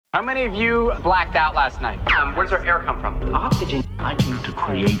How many of you blacked out last night? Where does our air come from? Oxygen. I came to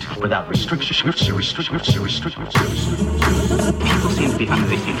create without restriction. People seem to be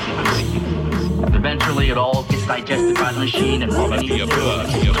hungry. Eventually, it all gets digested by the machine, and all of the above.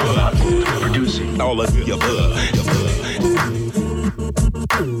 Producing all of the above.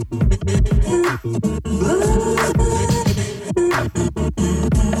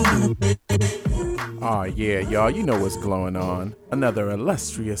 Oh yeah, y'all, you know what's going on. Another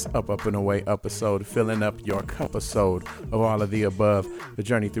illustrious Up and Away episode, filling up your cupisode of all of the above. The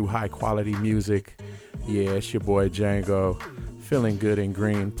journey through high quality music. Yeah, it's your boy Django, feeling good and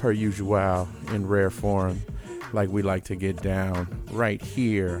green per usual in rare form, like we like to get down right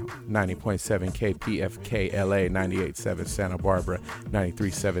here. 90.7 KPFK LA, 98.7 Santa Barbara,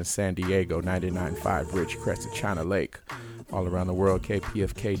 93.7 San Diego, 99.5 Ridgecrest at China Lake. All around the world,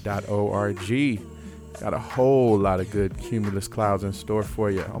 kpfk.org. Got a whole lot of good cumulus clouds in store for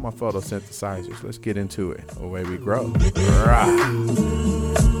you. All my photosynthesizers. Let's get into it. Away we grow.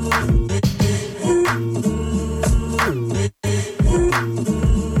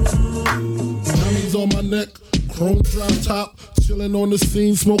 Diamonds on my neck, chrome drop top, chilling on the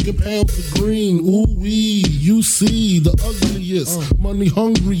scene, smoking pounds of green. Ooh wee, you see the ugliest, money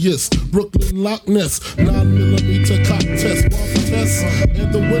hungriest, Brooklyn Loch Ness, 9mm cock test, bomb test,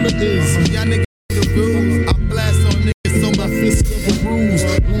 and the winner is y'all niggas the rules. I blast on niggas so my fist never bruise.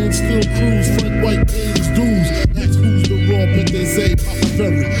 Land still cruise, Frank White pays his dues. Ask who's the raw, but they say Papa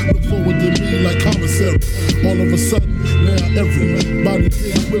Ferry. Look forward to me like commissary. All of a sudden, now everybody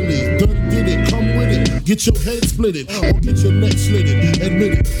Big Willie done did it. Come with it, get your head splitted or get your neck slitted.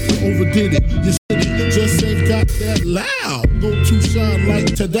 Admit it, you overdid it, you shit it. Just ain't got that loud. Go to shine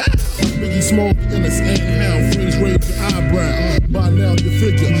like to die. Biggie Smoke, Ennis, and How. Freeze raise your eyebrow. By now you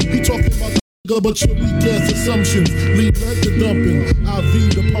figure he talking about. But your weak ass assumptions lead lead the dumping, IV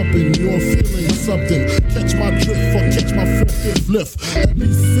the pumping. You're feeling something. Catch my drift or catch my 4/5 lift. At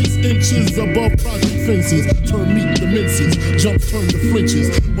least 6 inches above project fences. Turn meet the minces, jump turn the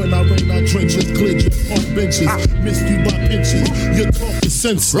flinches. When I rain, I drenches, cleared your park benches. Missed you by pinches. Your talk is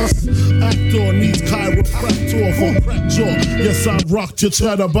senseless. Actor needs chiropractor for crack jaw. Yes, I rocked your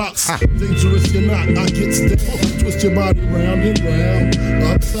chatterbox. Dangerous you're not. I get down. Twist your body round and round,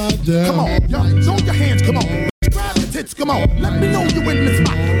 upside down. Come on. Yo, throw your hands, come on. Grab your tits, come on. Let me know you in the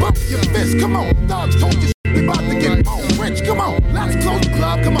spot. Bump your fist, come on. Dogs told you we about to get more rich, come on. Let's close the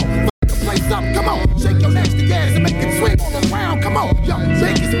club, come on. Fuck the place up, come on. Shake your nasty ass and make it swing all around, come on. Yo,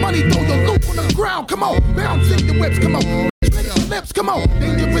 make his money, throw your loop on the ground, come on. Bounce in your whips, come on. Lick your lips, come on.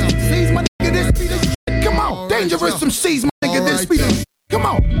 Dangerous MCs, my nigga, this be the shit, come on. Dangerous MCs, my nigga, this be the shit. Come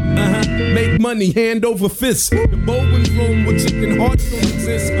on. Make money, hand over fist. The Bowen's room with chicken hearts don't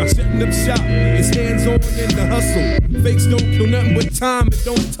exist. Shutting up shop, it's hands on in the hustle. Fakes don't kill nothing but time, it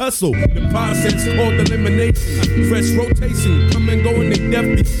don't tussle. The process called elimination. Fresh rotation, come and go and they death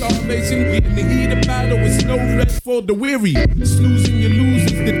be starvation. In the heat of battle, it's no rest for the weary. Snoozing you lose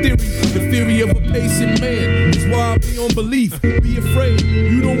is the theory. The theory of a patient man is why I be on belief. Be afraid,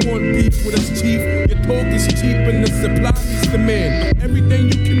 you don't want beef with us, chief. Your talk is cheap and the supply meets demand. Everything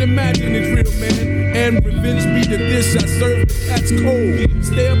you can imagine is real, man. And revenge be the dish I serve, that's cold.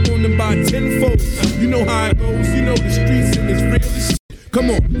 Stay up on them by tenfold. You know how it goes, you know the streets and it's real as shit.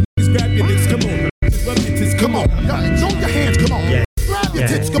 Come on, niggas grab your dicks, come on. Just rub your tits, come on. Yo, throw your hands, come on. Grab your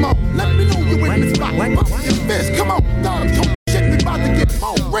tits, come on. Let me know you in the spot. Bump your fist, come on. Dogs told you shit, we about to get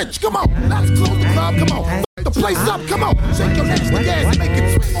more rich, come on. Let's close the club, come on. Fuck the place up, come on. Shake your nasty ass and make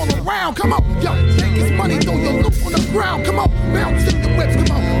it swing all around, come on. Yo, take his money, throw your loop on the ground, come on. Bounce in your whips,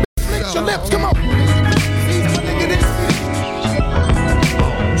 come on. Lick your lips, come on. See my nigga, this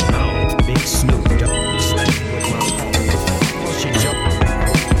Big Snoop Dogg.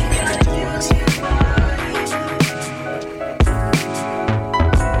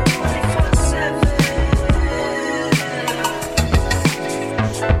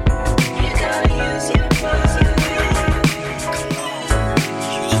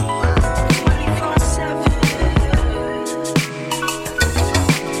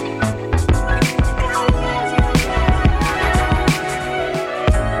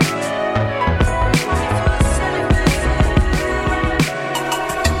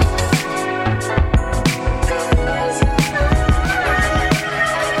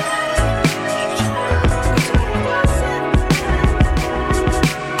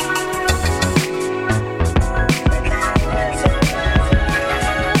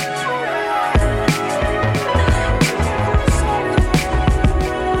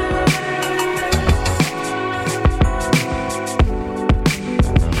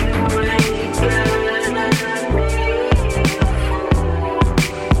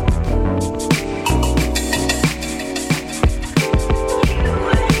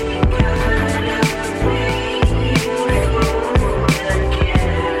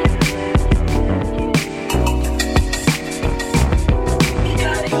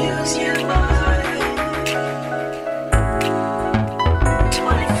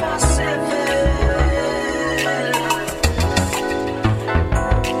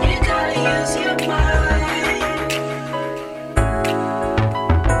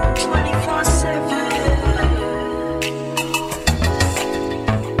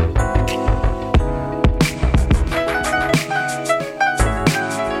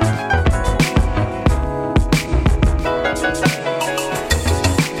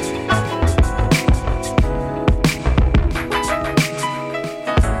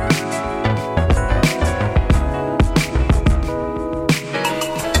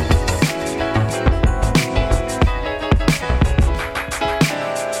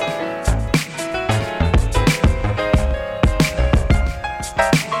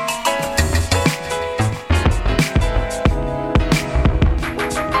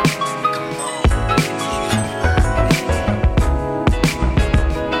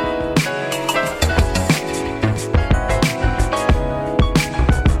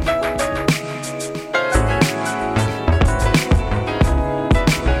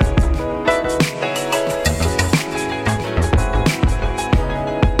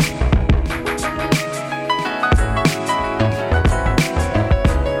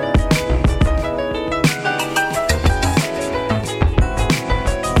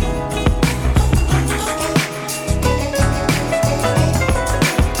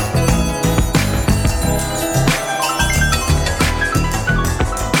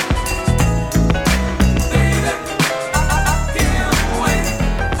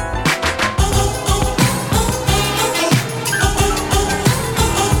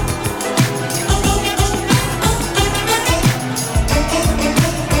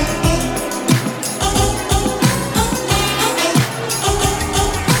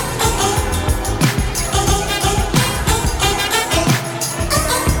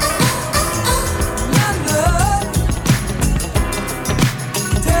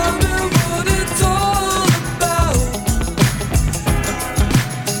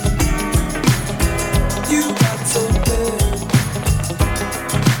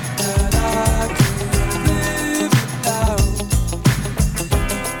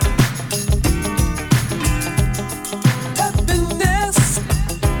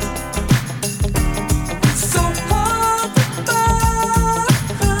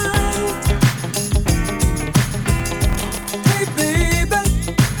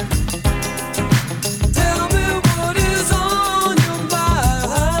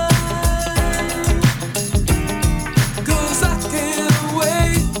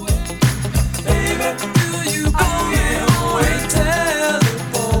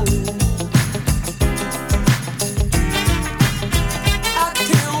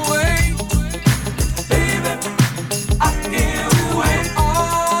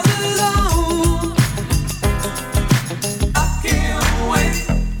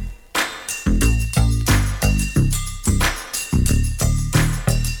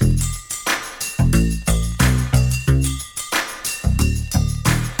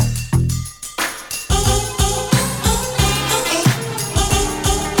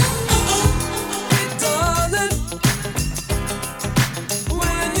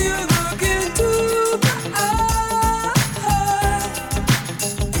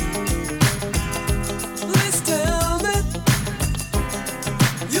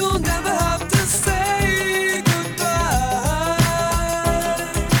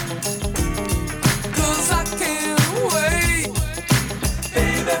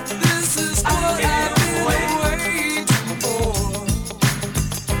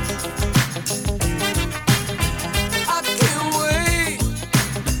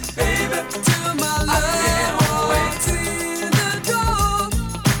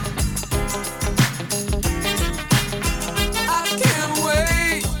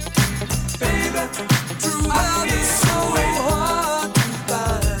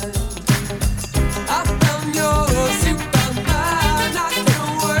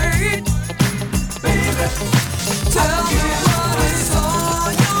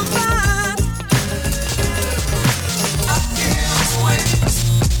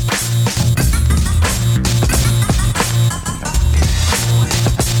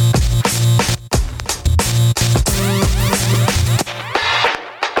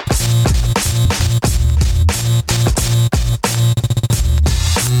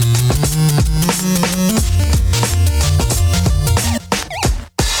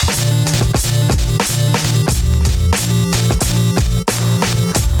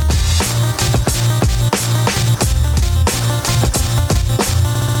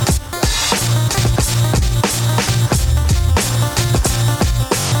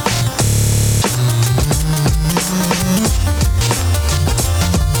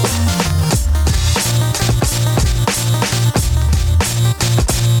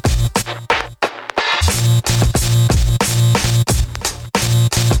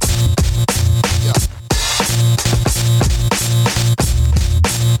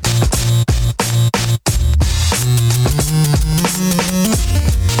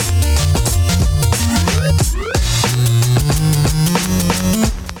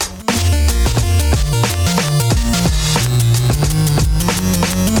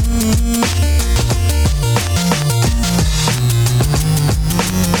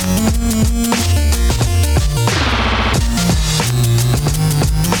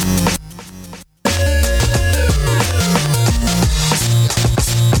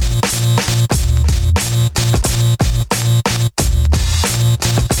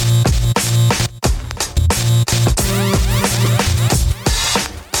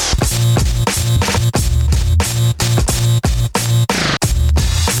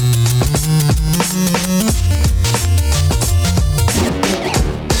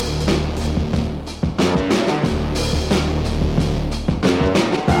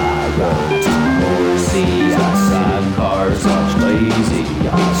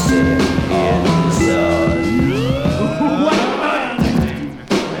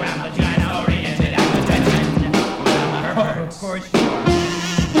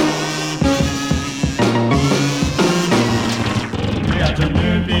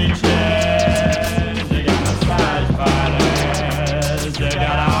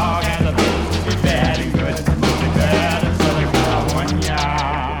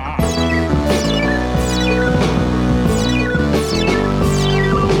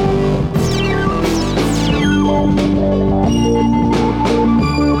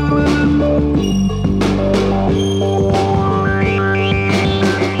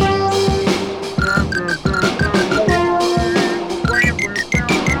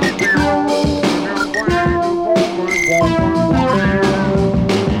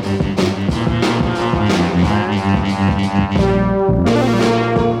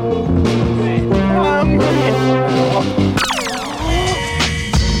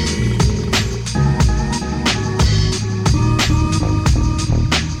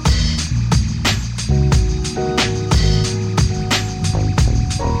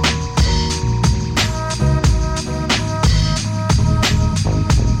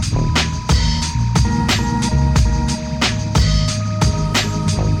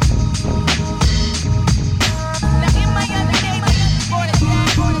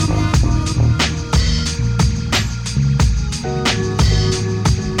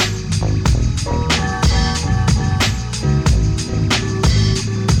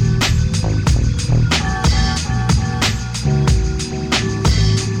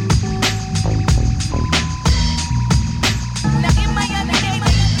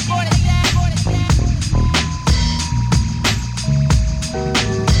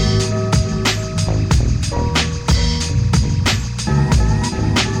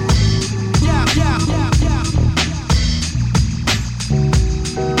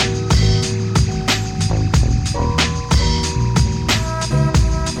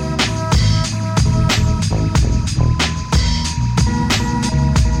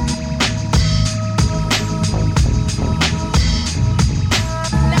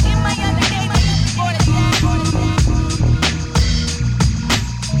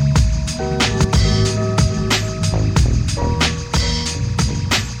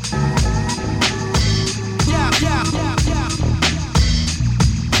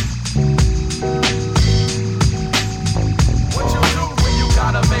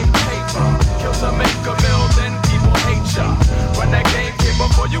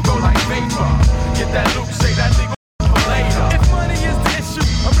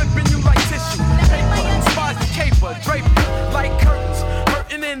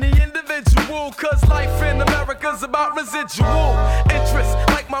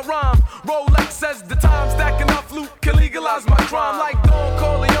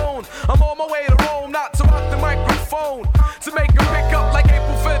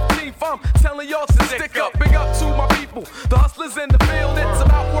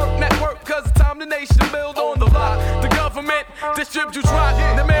 domination build on the block. The government distributes rock.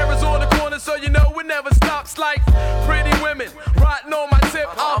 The mayor is on the corner, so you know it never stops. Like pretty women rotting on my tip.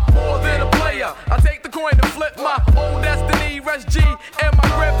 I'm more than a player. I take the coin and flip my own destiny. Rest G and my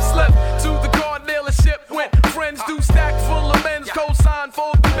grip slip to the car dealership with friends do stack full of men's. Cosign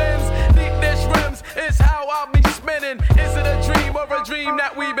for the Benz. Deep dish rims is how I'll be spinning. Is it a dream or a dream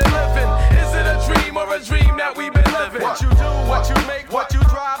that we've been living? Is it a dream or a dream that we've been living? What you do, what you make, what you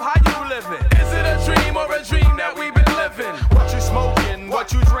drive, how you living? Is it a dream or a dream that we've been living? What you smoking,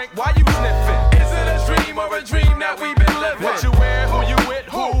 what you drink, why you sniffing? Is it a dream or a dream that we've been living? What you wear, who you with,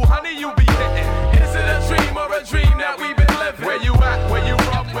 who, honey, you be hitting? Is it a dream or a dream that we've been living? Where you at, where you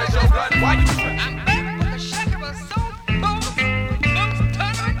from, where's your gun, why you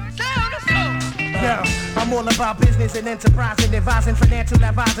Yeah, I'm all about business and enterprising, advising financial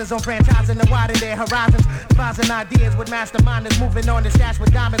advisors on franchising and widening their horizons, devising ideas with masterminders, moving on to stash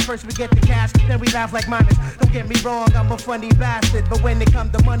with diamonds. First we get the cash, then we laugh like minors. Don't get me wrong, I'm a funny bastard, but when it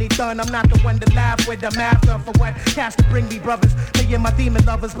comes to money done, I'm not the one to laugh with. I'm after for what cash to bring me, brothers. Me and my demon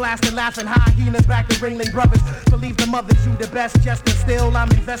lovers blasting, laughing, hyenas back to Ringling Brothers. Believe the mothers, you the best, just to still. I'm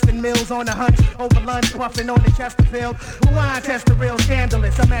investing mills on a hunch, over lunch, puffing on the Chesterfield. Wine test the real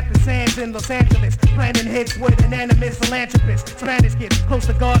scandalous. I'm at the Sands in Los Angeles, planning hits with an animist philanthropist. Spanish kids, close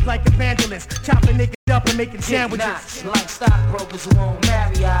to God like evangelists, chopping niggas up and making sandwiches. Knots, like stockbrokers who own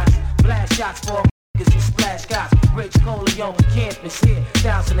Marriott's. Blast shots for niggas who splash shots. Rich Coleon campus here,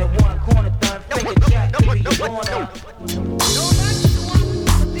 1001 corner done. Finger jack, where you going on?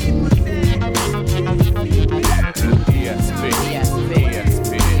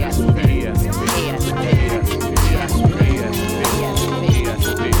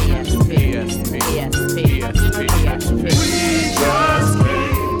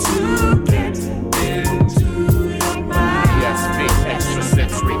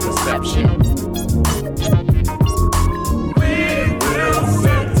 Extrasensory perception.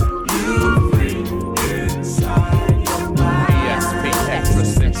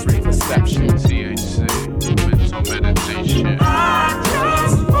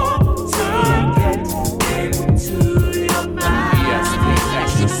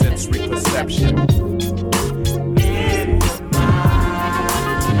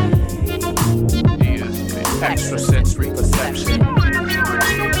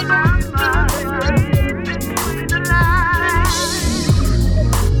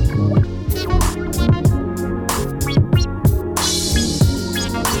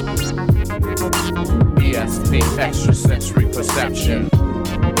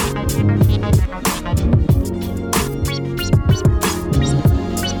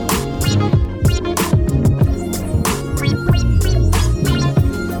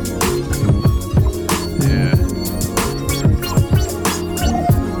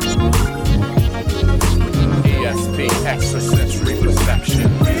 ESP, extrasensory perception. Extrasensory perception.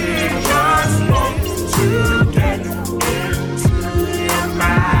 We just want to get into your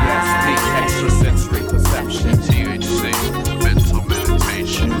mind. ESP, extrasensory perception. THC, mental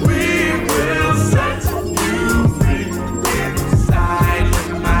meditation. We will set you free inside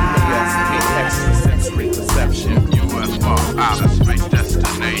your mind. ESP, extrasensory perception. UFO, outer space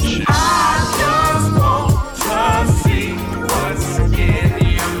destination. I just want to see what's in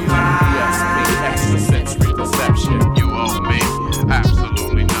your mind. ESP, extrasensory perception. You owe me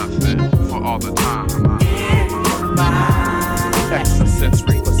absolutely nothing for all the time.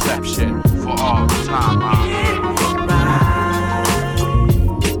 Extrasensory perception for all the time.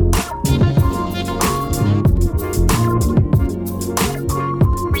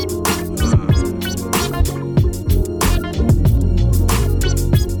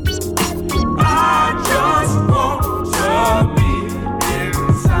 I just want to be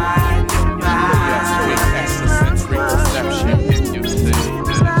inside your mind. Extrasensory perception. If you see that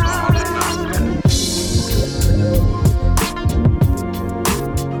it's all or nothing.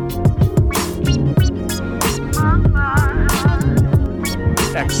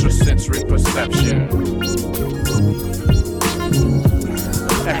 Extrasensory perception.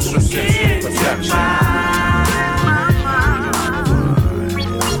 Extrasensory perception.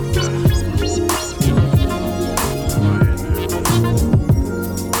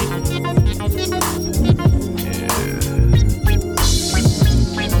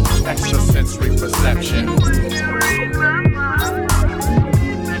 Extrasensory perception.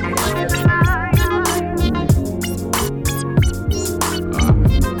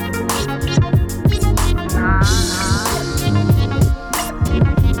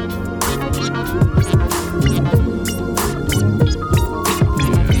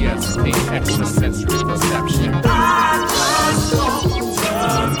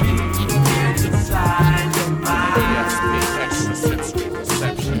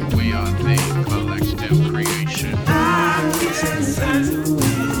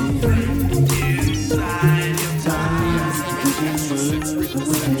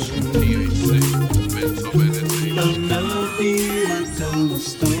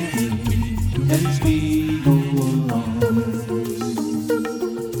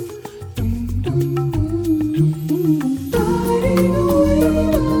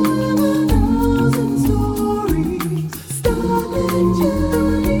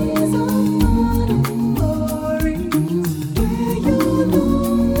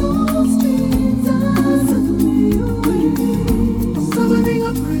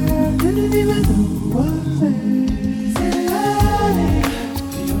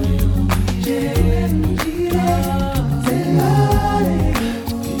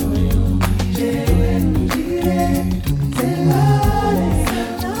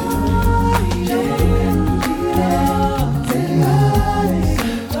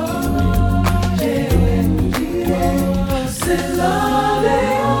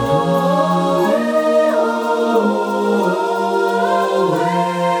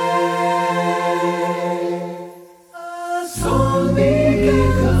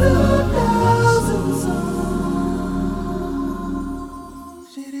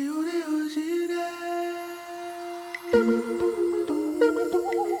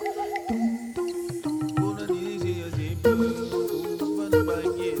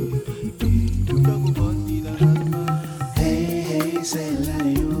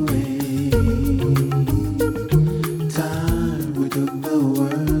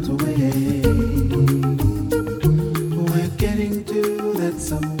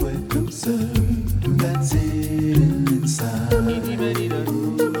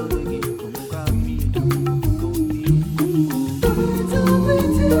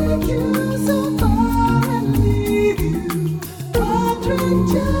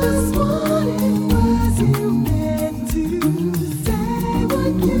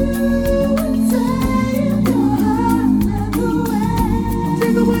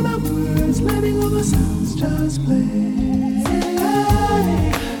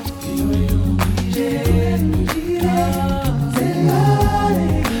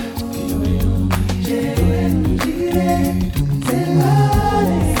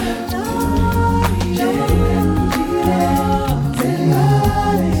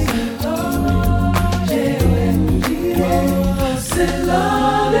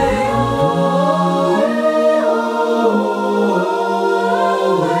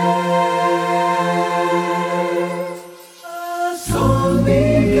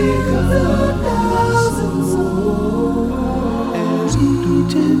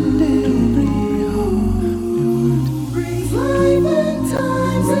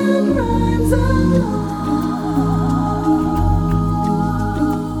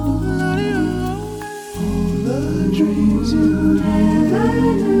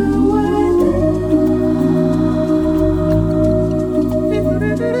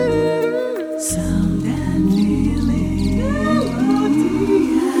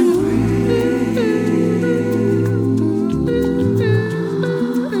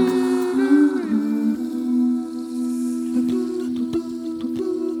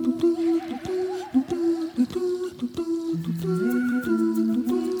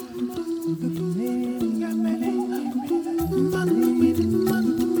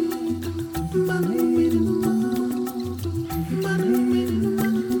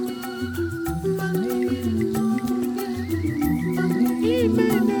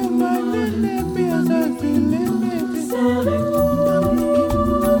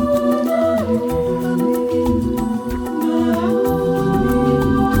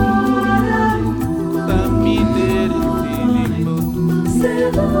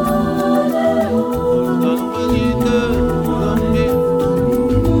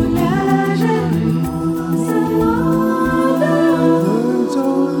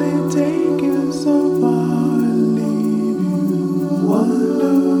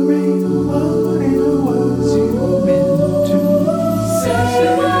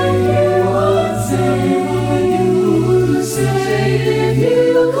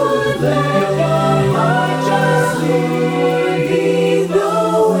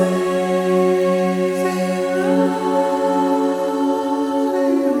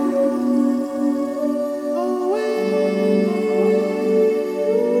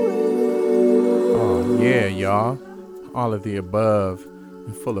 All of the above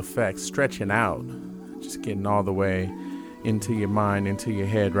in full effect, stretching out, just getting all the way into your mind, into your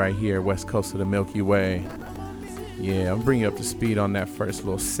head right here, west coast of the Milky Way. Yeah, I'm bringing you up to speed on that first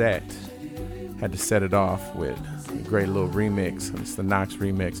little set. Had to set it off with a great little remix. It's the Knox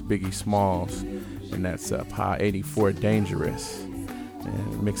remix, Biggie Smalls, and that's Pa 84 Dangerous.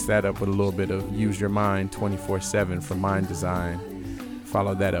 And mix that up with a little bit of Use Your Mind 24/7 from Mind Design.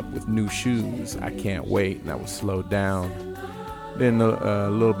 Follow that up with New Shoes, I Can't Wait, and that was Slowed Down. Then a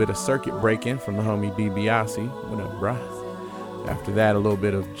little bit of circuit breaking from the homie DiBiase. What up, bruh? After that, a little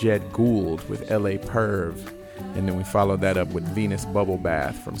bit of Jed Gould with LA Perv. And then we followed that up with Venus Bubble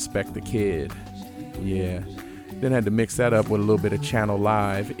Bath from Spec the Kid. Yeah. Then had to mix that up with a little bit of Channel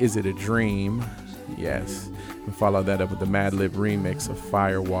Live, Is It a Dream? Yes. And follow that up with the Madlib remix of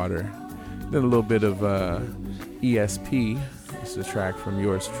Firewater. Then a little bit of ESP, That's the track from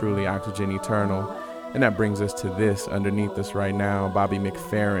yours truly, Oxygen Eternal. And that brings us to this underneath us right now, Bobby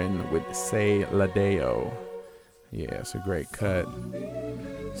McFerrin with Say La Deo. Yeah, it's a great cut.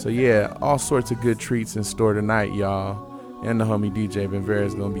 So yeah, all sorts of good treats in store tonight, y'all. And the homie DJ Benvera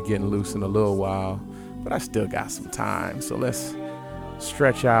is going to be getting loose in a little while. But I still got some time, so let's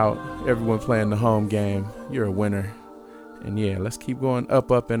stretch out. Everyone playing the home game, you're a winner. And yeah, let's keep going up,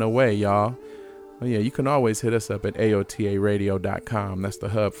 and away, y'all. Oh yeah, you can always hit us up at AOTARadio.com. That's the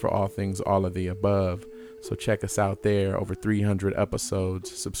hub for all things all of the above. So check us out there. Over 300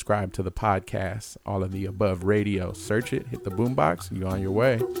 episodes. Subscribe to the podcast, All of the Above Radio. Search it, hit the boombox, you're on your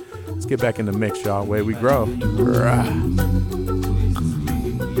way. Let's get back in the mix, y'all. Way we grow.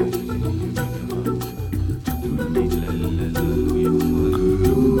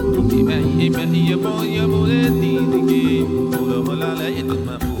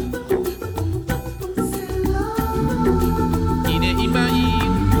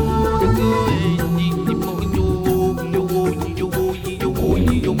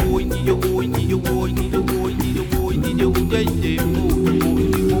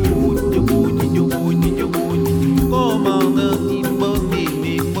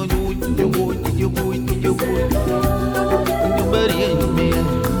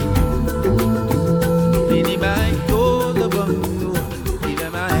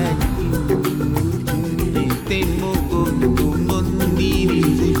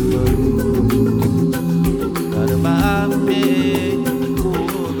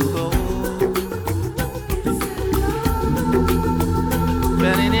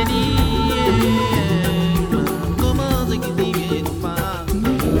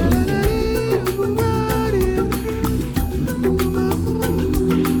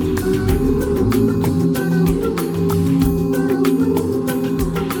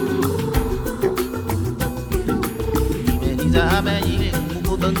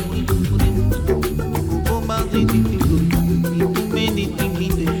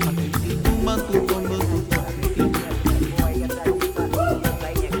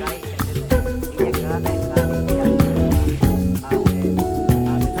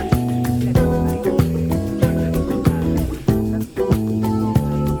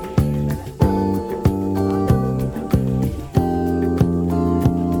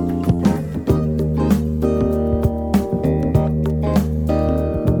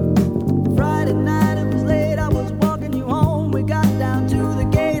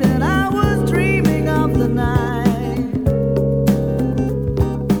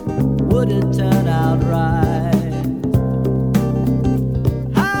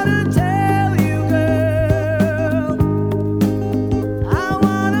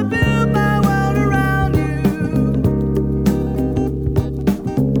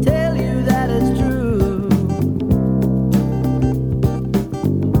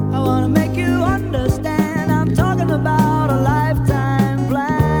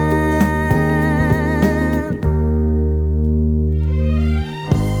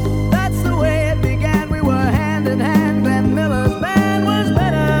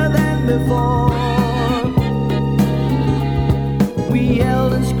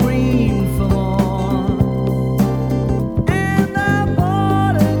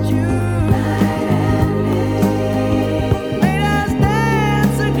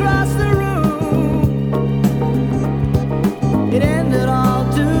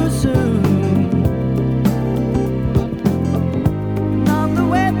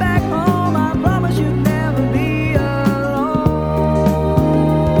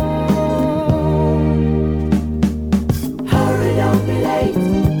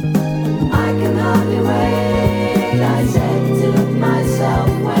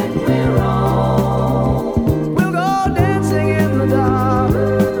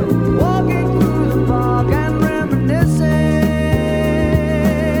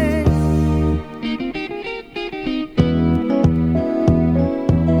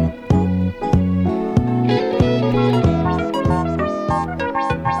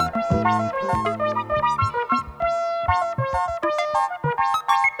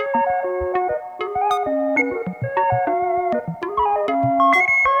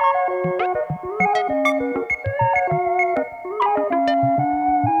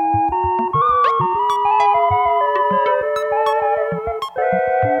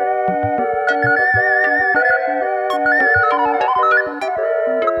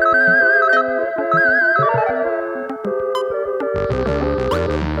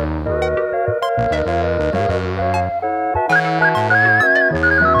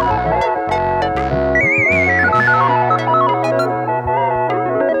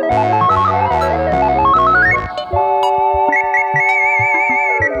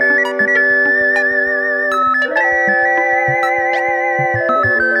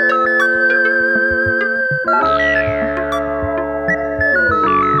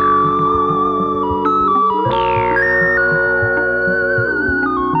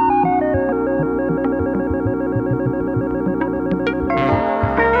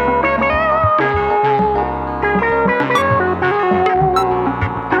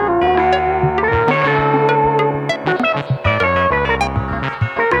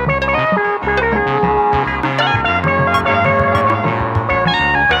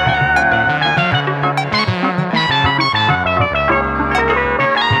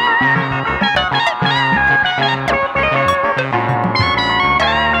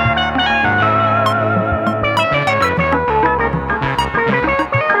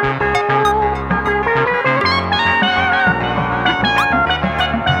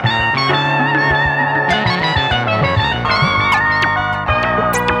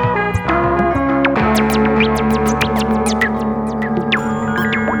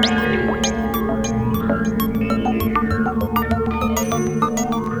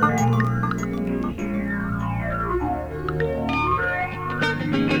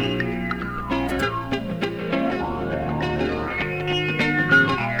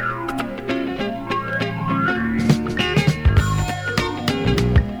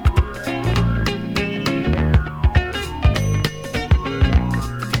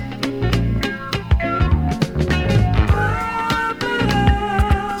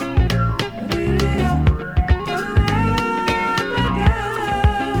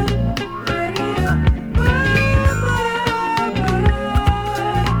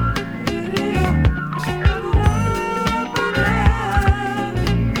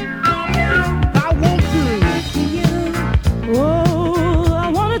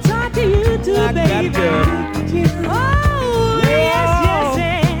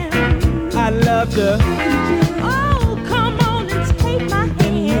 to. Oh, come on and take my hand.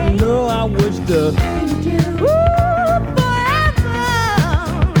 And you know I wish to.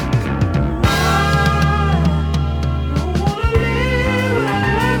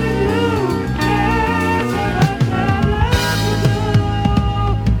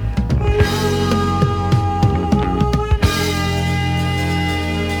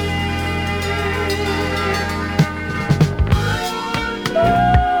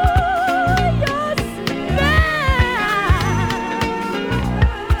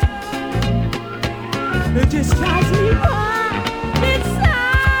 It just drives me wild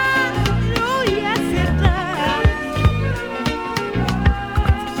inside. Oh, yes, it does.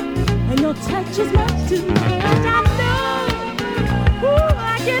 And your touch is much too much. I know. Ooh,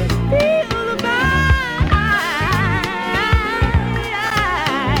 I can feel the vibe.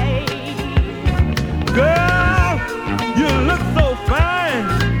 Girl, you look so fine.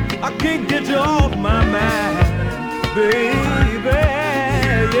 I can't get you off my mind, baby.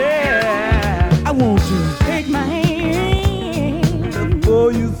 I want you to take my hand.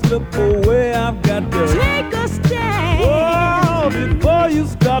 Before you slip away, I've got to take a stand. Oh, before you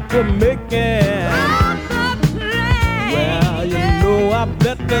start to make it. Well, you know I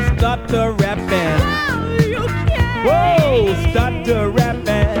better start to rapping. Oh, you can. Whoa, start to rapping.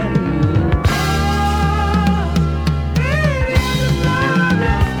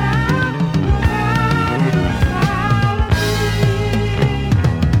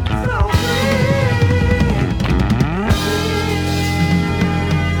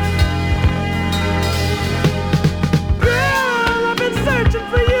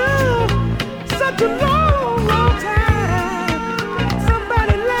 A long, long time.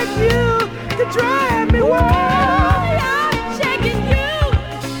 Somebody like you could drive me wild. I'm checking you,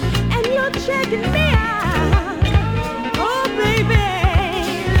 and you're checking me out. Oh, baby,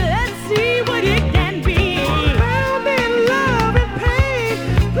 let's see what it can be. Found in love and pain,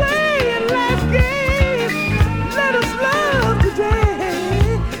 playing life's game. Let us love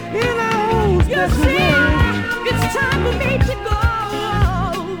today in our own special way. It's time for me to go.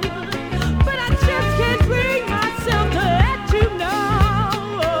 Just can't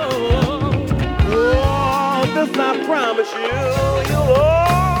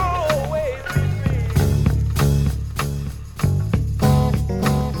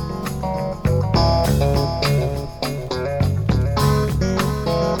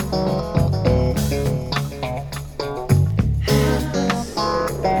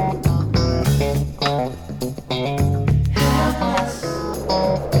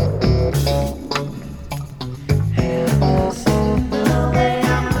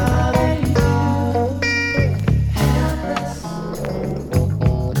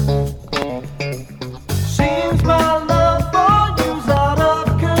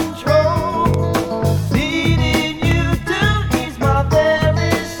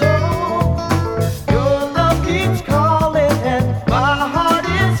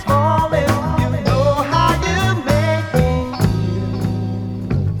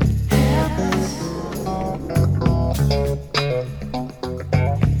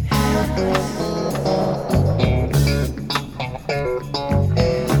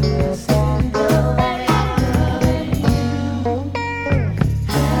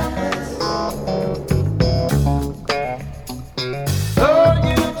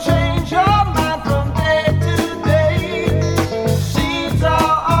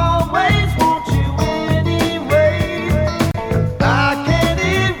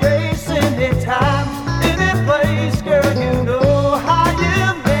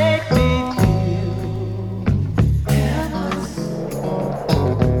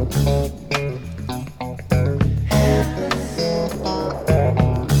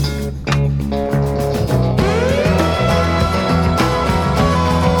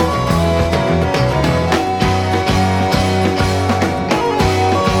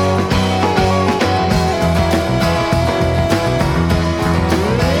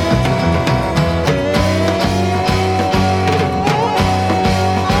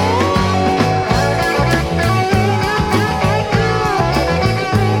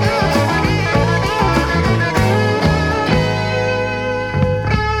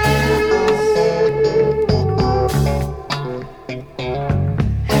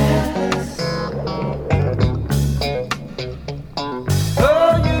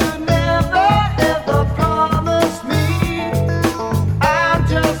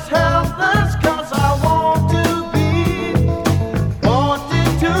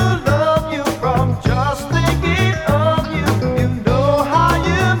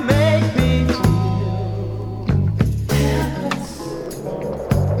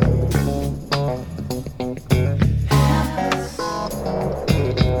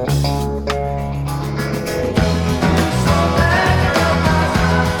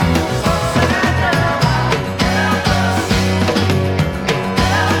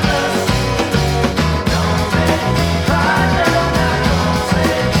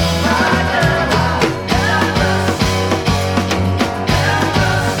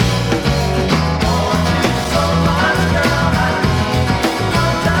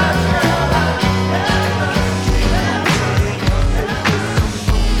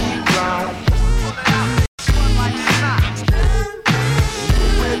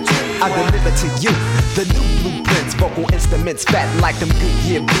Estimates fat like them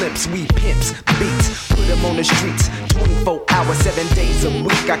Goodyear blimps. We pimps, beats, put them on the streets. 24 hours, 7 days a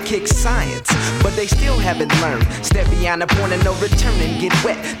week. I kick science, but they still haven't learned. Step beyond the point of no return and get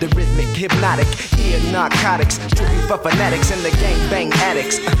wet. The rhythmic, hypnotic, ear narcotics. Strictly for fanatics and the gangbang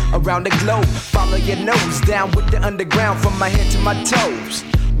addicts. Around the globe, follow your nose. Down with the underground from my head to my toes.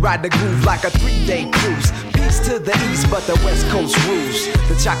 Ride the groove like a 3-day cruise. Peace to the east, but the west coast rules.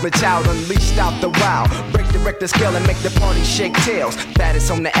 The chocolate child unleashed out the wild. Break the Richter scale and make the party shake tails. Baddest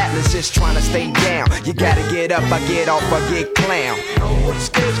on the atlas, just trying to stay down. You gotta get up, I get off, I get clown. No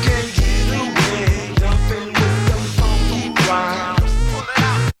escape can get away. Jumping with them funky rhymes. Pull it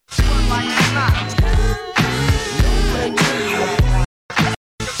out, swim like it's not. No red tail.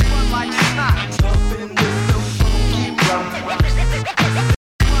 Swim like it's not. Jumping with them funky rhymes.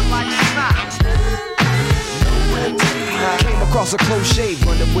 Came across a close shave,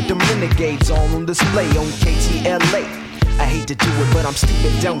 running with them renegades, all on display on KTLA. I hate to do it, but I'm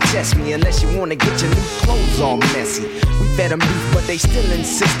stupid, don't test me unless you wanna get your new clothes all messy. We fed them beef, but they still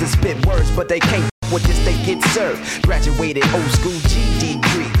insist to spit words, but they can't with this, they get served. Graduated old school G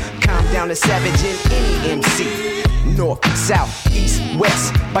degree. Calm down the savage in any MC. North, south, east,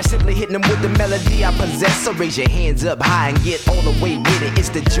 west. By simply hitting them with the melody I possess. So raise your hands up high and get all the way with it. It's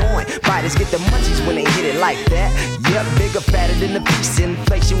the joint. Biters get the munchies when they hit it like that. Yep, bigger, fatter than the piece.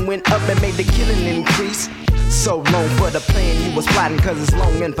 Inflation went up and made the killing increase. So long for the plan you was plotting, cause it's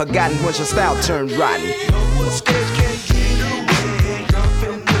long and forgotten once your style turned rotten. No escape can get away.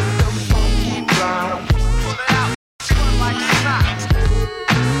 Jumping with them funky rhymes. Pull it out, swim like it's not.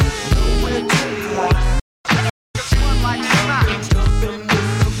 Nowhere to hide. Swim like it's not. Jumping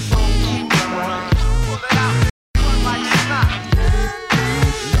with them funky rhymes. Pull it out, swim like it's not.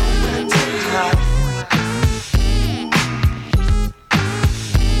 Nowhere to hide.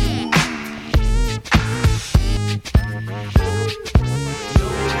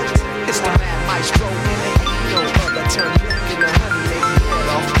 It's the Mad Maestro, no other turn milk in the honey, make me head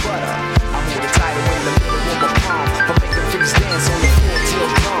off butter. I hold it tighter in the middle of my palm, for making freaks dance on the floor till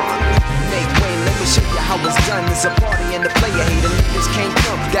dawn. Make way, let me show you how it's done. It's a party and the player hater niggas can't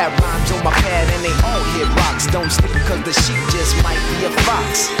come. Got rhymes on my pad and they all hit rocks. Don't sleep cause the sheep just might be a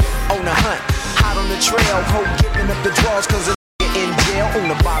fox. On the hunt, hot on the trail, ho giving up the draws cause in jail,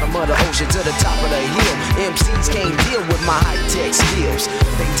 on the bottom of the ocean to the top of the hill. MCs can't deal with my high-tech skills.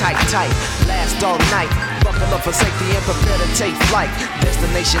 They tight, last all night. Buckle up for safety and prepare to take flight.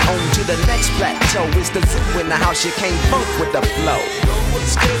 Destination on to the next plateau. It's the zoo in the house, you can't funk with the flow. No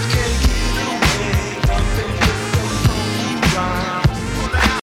escape can get away. Jumping with the funky rhymes. Pull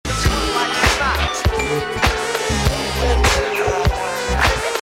it out, swim like it's not. Swim like it's not.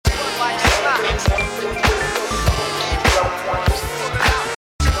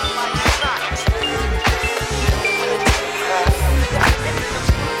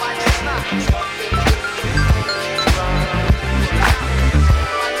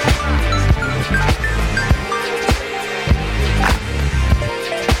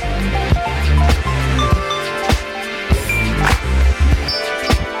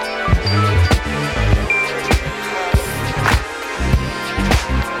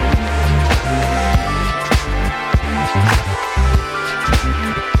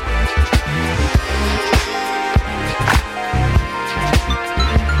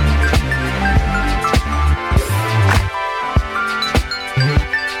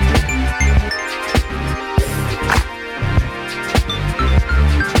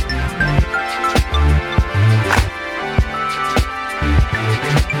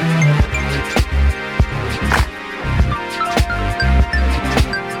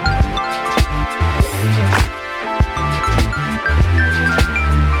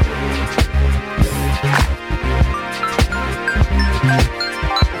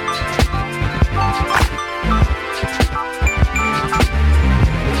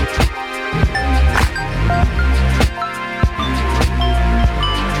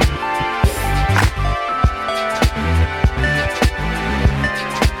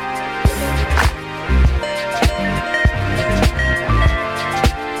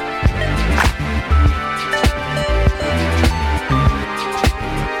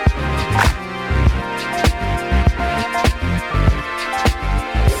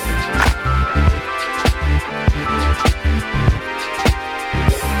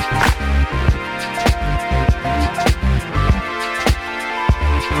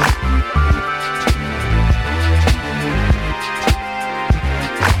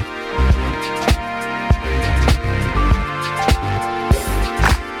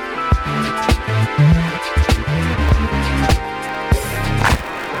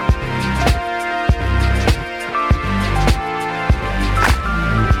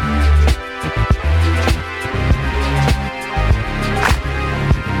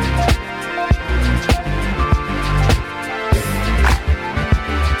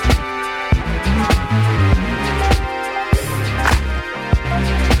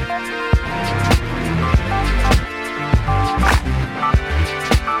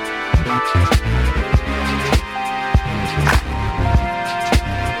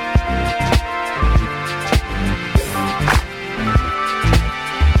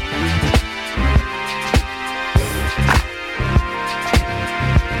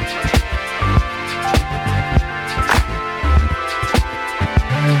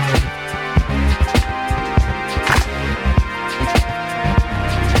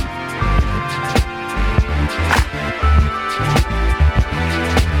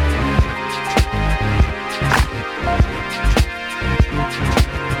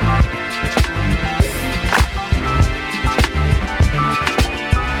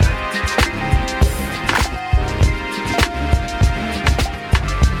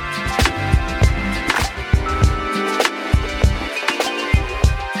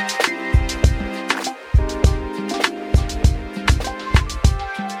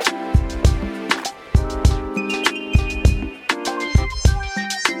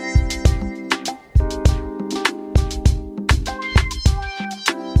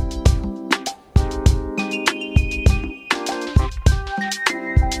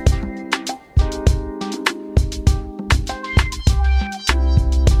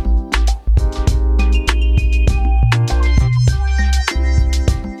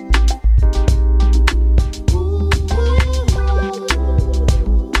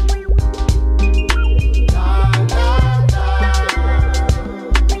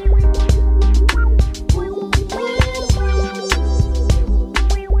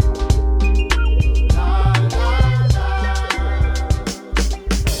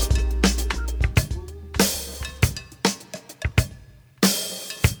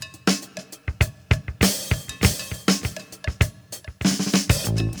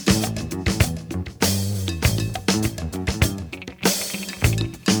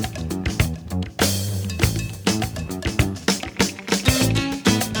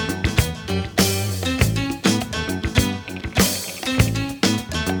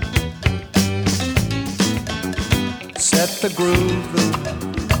 the groove,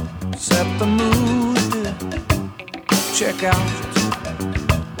 set the mood, check out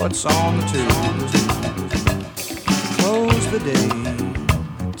what's on the tube. Close the day,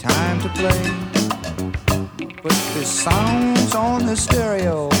 time to play. But the sounds on the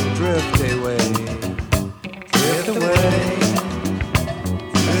stereo drift away, drift away,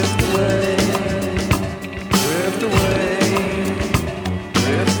 drift away, drift away,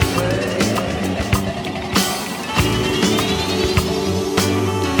 drift away.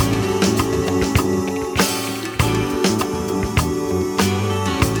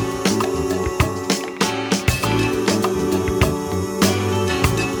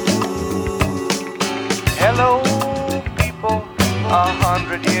 Hello, people,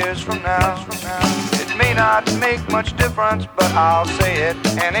 100 years from now. It may not make much difference, but I'll say it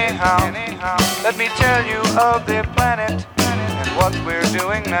anyhow. Let me tell you of the planet and what we're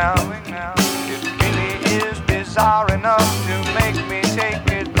doing now. It really is bizarre enough to make me take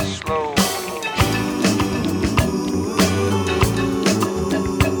it slow.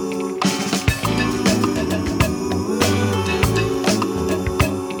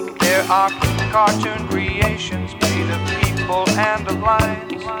 There are cartoon creations made of people and of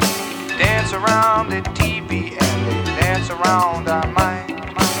lines. Dance around the TV and they dance around our mind.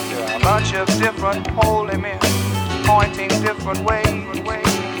 There are a bunch of different holy men pointing different ways.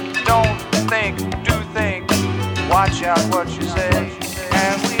 Don't think, do think, watch out what you say.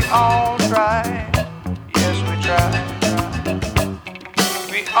 And we all try, yes we tried.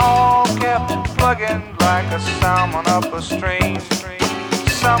 We all kept plugging like a salmon up a stream.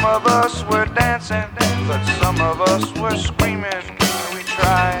 Some of us were dancing, but some of us were screaming. We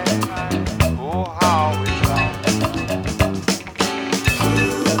tried, oh how we tried.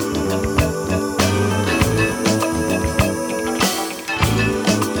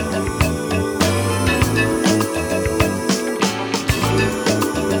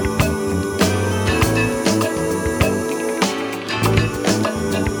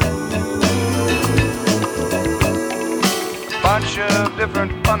 Bunch of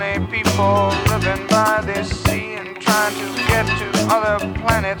different funny people living by this sea and trying to get to other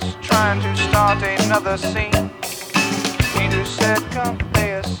planets, trying to start another scene. Peter said, come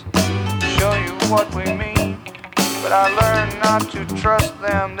pay us, show you what we mean. But I learned not to trust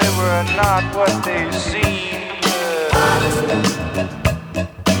them, they were not what they seemed.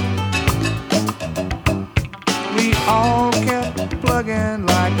 We all kept plugging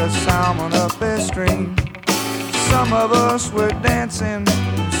like a salmon up a stream. Some of us were dancing,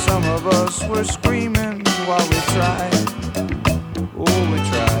 some of us were screaming while we tried, oh we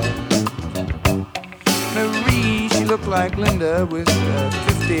tried. Marie, she looked like Linda with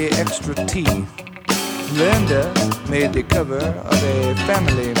 50 extra teeth. Linda made the cover of a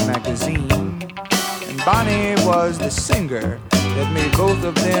family magazine. And Bonnie was the singer that made both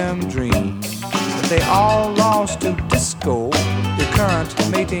of them dream. But they all lost to disco, the current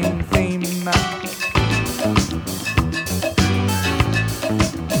mating theme.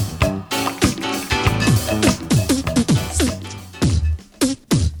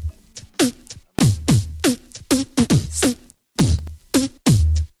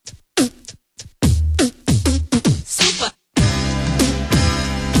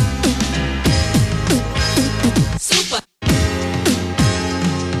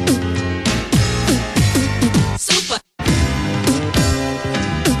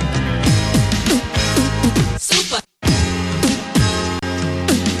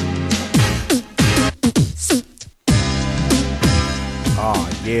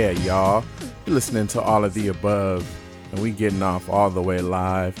 Yeah, y'all. You're listening to All of the Above, and we getting off all the way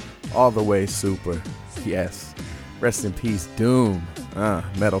live, all the way super. Yes. Rest in peace, Doom.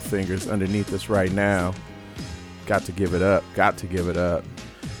 Metal fingers underneath us right now. Got to give it up. Got to give it up.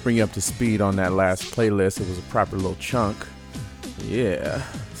 Bring you up to speed on that last playlist. It was a proper little chunk. Yeah.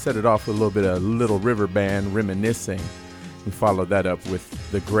 Set it off with a little bit of Little River Band, Reminiscing. We followed that up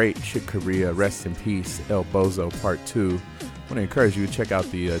with the great Chick Corea, Rest in Peace, El Bozo Part 2. I want to encourage you to check out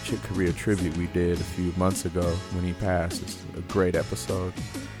the Chick Corea tribute we did a few months ago when he passed. It's a great episode.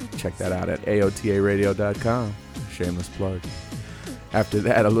 Check that out at AOTARadio.com. Shameless plug. After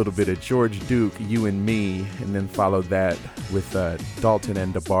that, a little bit of George Duke, You and Me, and then followed that with Dalton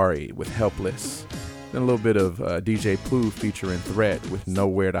and Dabari with Helpless. Then a little bit of DJ Plouf featuring Threat with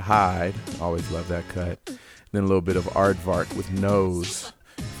Nowhere to Hide. Always love that cut. Then a little bit of Aardvark with Nose.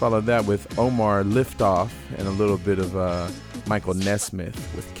 Followed that with Omar Liftoff and a little bit of Michael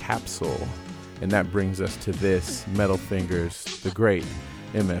Nesmith with Capsule. And that brings us to this, Metal Fingers, the great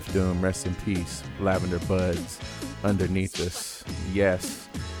MF Doom, rest in peace, Lavender Buds, underneath us. Yes,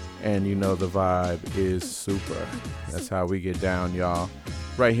 and you know the vibe is super. That's how we get down, y'all.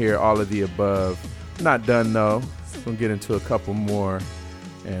 Right here, all of the above. Not done though. Gonna get into a couple more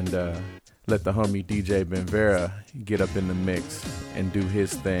and let the homie DJ Benvera get up in the mix and do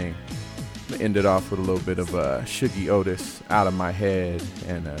his thing. End it off with a little bit of Shuggy Otis, Out of My Head,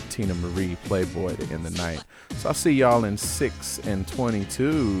 and Tina Marie, Playboy to end the night. So I'll see y'all in 6 and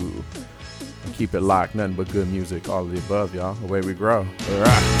 22. And keep it locked, nothing but good music, all of the above, y'all. Away we grow. All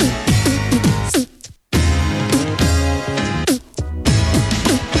right.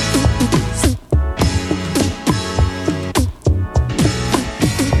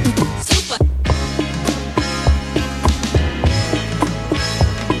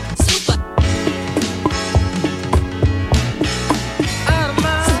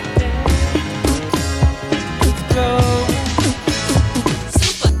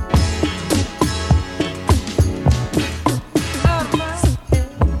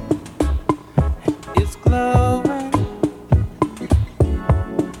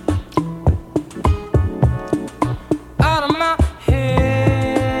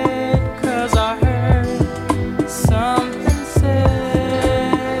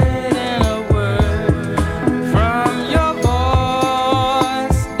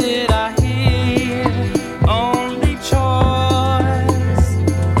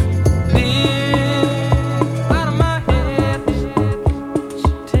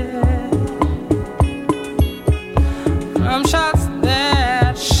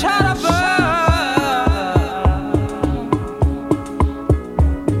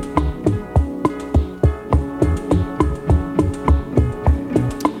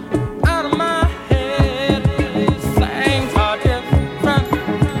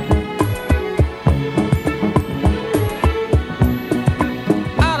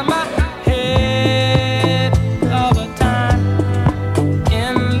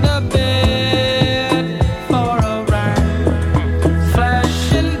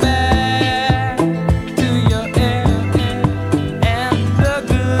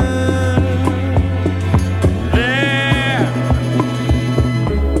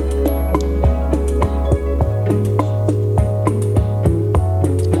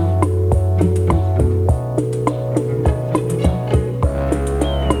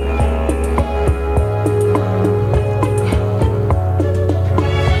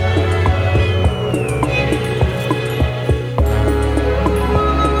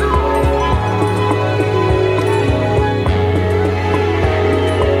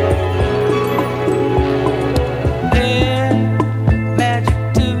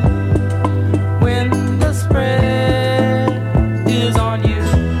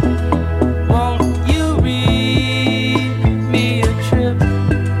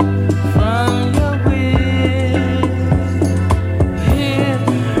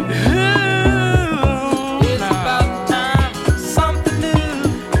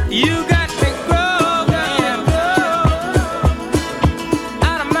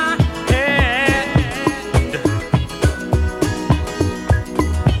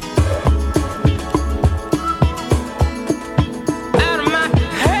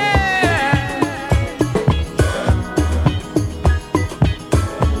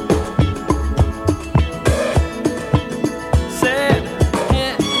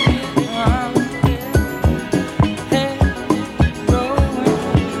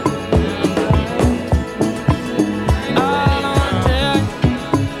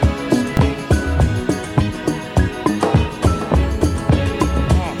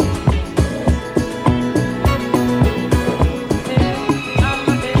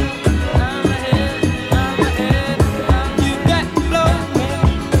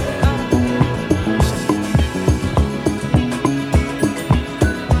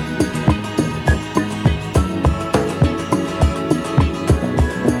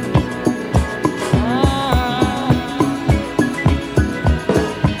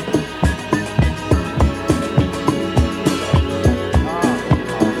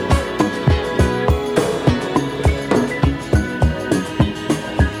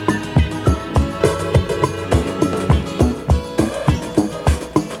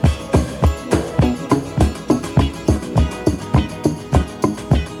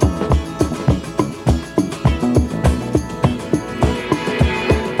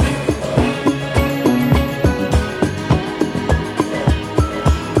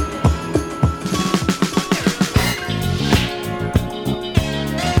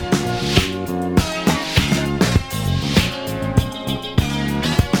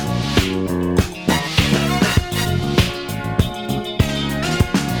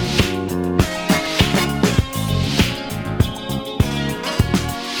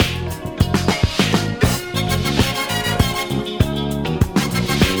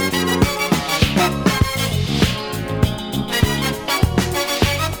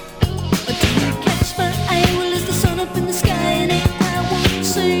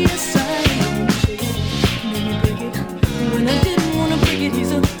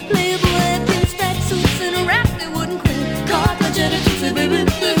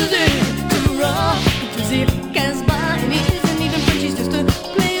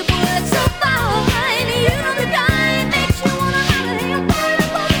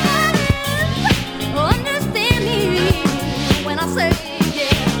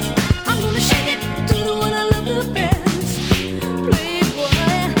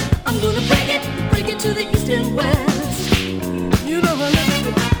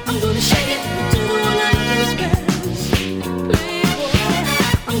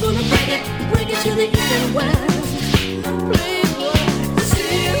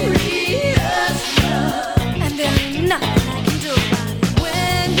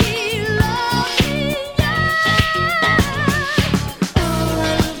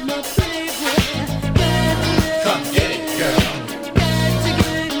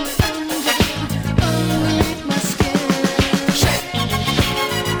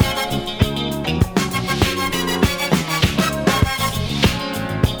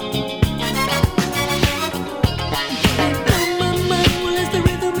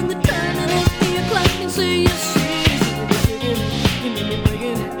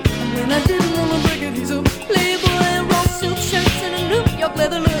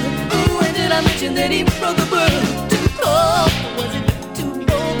 mentioned that he brought the world too cold. Was it too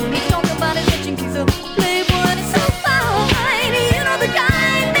bold when he talked about his itching piece of playboy? And it's so fine, you know the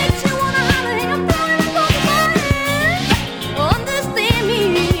kind makes you wanna holler. Hey, I'm throwing both of my hands. Understand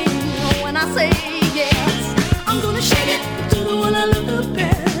me when I say yes. I'm gonna shake it to the one I love the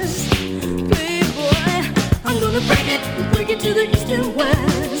best. Playboy, I'm gonna break it to the east and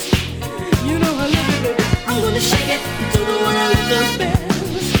west. You know I love it, baby. I'm gonna shake it to the one I love the best.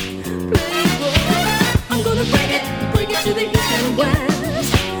 Playboy, I'm gonna break it to the east and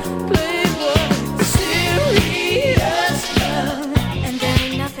west. Playboy, serious love, and there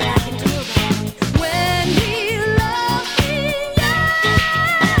ain't nothing I can do about it. When he loves me, yeah.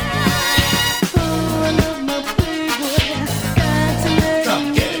 Oh, I love my playboy. Got to let him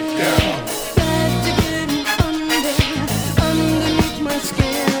get it, girl. Got to get him underneath my skin.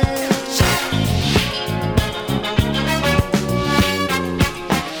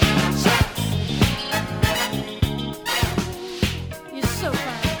 You're so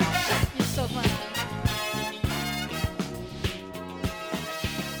fine. You're so fine.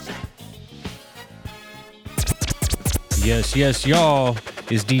 Yes, y'all.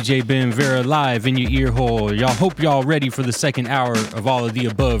 It's DJ Ben Vera live in your ear hole. Y'all hope y'all ready for the second hour of All of the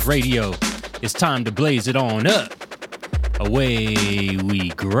Above Radio. It's time to blaze it on up. Away we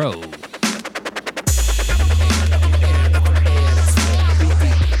grow.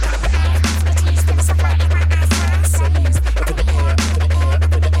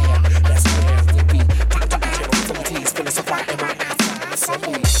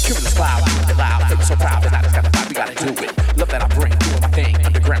 Cumulus cloud, loud, feeling so proud that I just got the vibe, we gotta do it. Love that I bring, doing my thing,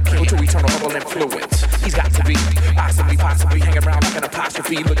 underground king, to eternal herbal influence. He's got to be, possibly hanging around like an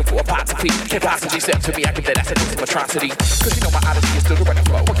apostrophe, looking for a pot to feed. Can't possibly step to me, I give that asset some atrocity. Cause you know my odyssey is still the running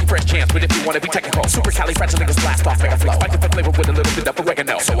flow. Funky fresh chance, but if you wanna be technical, supercalifragilistic blast off mega flow. I get the flavor with a little bit of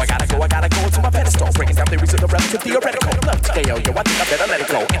oregano. So I gotta go into my pedestal, breaking down theories of the relative theoretical. Love TKO, yo, I think I better let it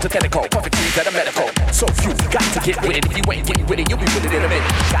go. Antithetical, perfect trees that are medical. So few, got to get with it. If you ain't getting with it, you'll be with it in a minute.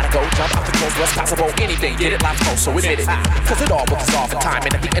 Gotta go, jump out the coast, what's possible, anything, get it, life's close, so admit it. Cause it all will dissolve in time,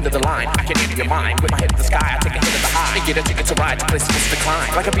 and at the end of the line, I can enter your mind. With my head in the sky, I take a hit of the high, and get a ticket to ride to places to decline.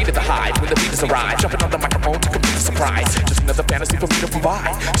 Like a beat at the hive, when the beaters arrive, jumping on the microphone to complete a surprise. Just another fantasy for me to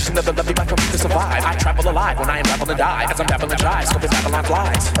provide, just another lovely life for me to survive. I travel alive when I am level and die, as I'm babbling jive, scoping Babylon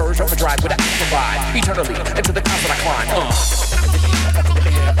flies. Urge overdrive with an act provide, eternally, into the clouds that I climb. Up in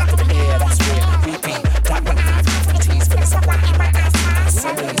the air, that's where we be. Got my eyes, tease, feeling so bright in my ass.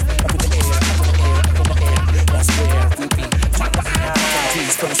 Up in the air, that's where we be. Got my eyes,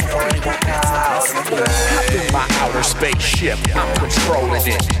 tease, feeling so bright in my ass. Up in my outer spaceship, I'm controlling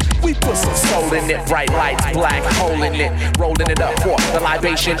it. We put some soul in it, bright lights, black hole in it, rolling it up for the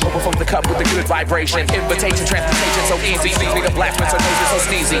libation, overflow the cup with a good vibration, invitation, transportation so easy, leaving a blast with so nose so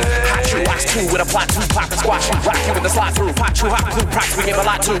sneezy. Hot you, watch two with a plot to pop and squash you, rock you in the slot through, pot you, hot blue, props we give a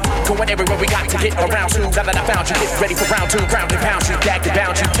lot to, going everywhere we got to get around to. Now that I found you, get ready for round two, ground and pound you, gag and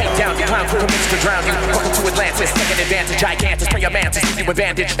bound you, take down your clown crew, commits to drown you. Welcome to Atlantis, taking advantage, gigantic, spray a mantis, give you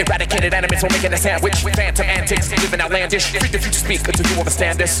advantage, eradicated animals, we're making a sandwich with phantom antics, living outlandish, free the future speak until you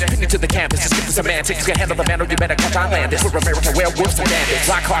understand this. Into the canvas, just give the semantics. Can't handle the man or you better catch on landis. We're American werewolves and bandits.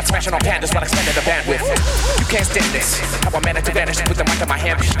 Rock hard smashing on pandas while expanding the bandwidth. You can't stand this. How I managed to vanish with the mic in my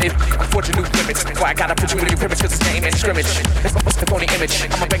hand. I'm forging new limits. Why I gotta put you in your privilege cause it's game and scrimmage. It's a phony image.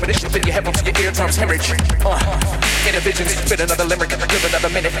 I'ma bang with this shit in your headphones to your eardrums hemorrhage. Inner visions, spit another limerick, give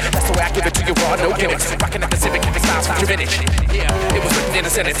another minute. That's the way I give it to you raw, no gimmicks. Rocking up the civic, giving styles from your vintage. Yeah, it was written in a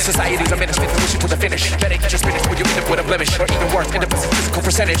sentence. Society's a menace, push it to the finish. Better get your spinach when you end up with a blemish. Or even worse, end up with a physical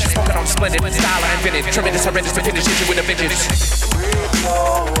percentage. Smoking on splendid style I invented, tremendous, horrendous to finish you with a vengeance. Breathe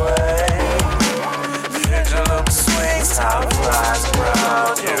away. Pendulum swings, time flies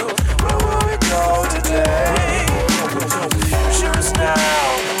around you. Where will we go today? Future is now.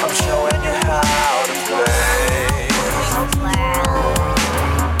 I'm showing you how to play.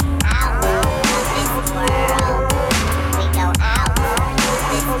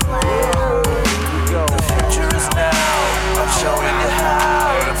 The future is now. I'm showing you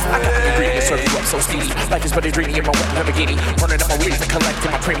how to play. I got the ingredients, serve you up so speedy. Life is but a dreamy in my wet Lamborghini. Burning up my weeds and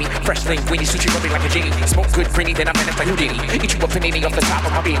collecting my creamy. Fresh lean weenie, sushi rubbing like a genie. Smoke good greenie, then I manage like Houdini. Eat you a panini off the top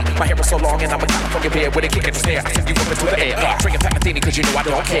of my beanie. My hair was so long and I'm a California bear with a kick in the snare. I send you up into the air. Bring a pack of cause you know I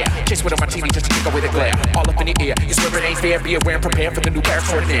don't care. Chase with a martini just to kick away the glare. All up in the air, you swear it ain't fair. Be aware and prepare for the new Paris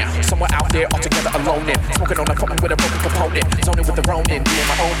extraordinaire. Somewhere out there, all together alone in. Smoking on a phone with a broken component. Zoning with the Ronin, doing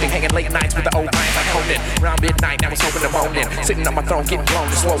my own thing. Hanging late nights with the old lines like Conan. Around midnight, now it's open the morning. Sitting on my throne, getting blown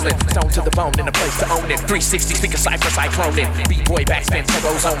and swollen. Stone to the bone, in a place to own it. 360 speaker cypher cycloning. B-boy backspin,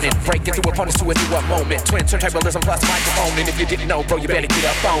 turbo zoning. Breaking through opponents to a new up moment. Twin turntablism plus microphone. And if you didn't know, bro, you better get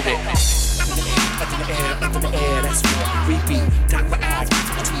up on it. up in the air, up in the air, that's where we be. Knock my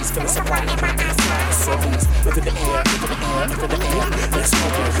activities, feeling so bright in my inside. So please, up in the air, up in the air, up in the air, that's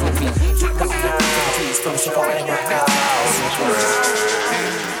where we be. Knock my activities, feeling so bright in my inside.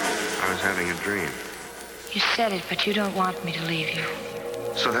 I was having a dream. You said it, but you don't want me to leave you.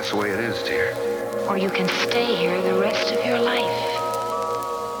 So that's the way it is, dear. Or you can stay here the rest of your life.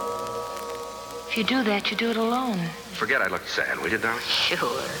 If you do that, you do it alone. Forget I looked sad, will you, darling?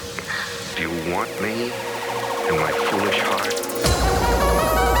 Sure. Do you want me in my foolish heart?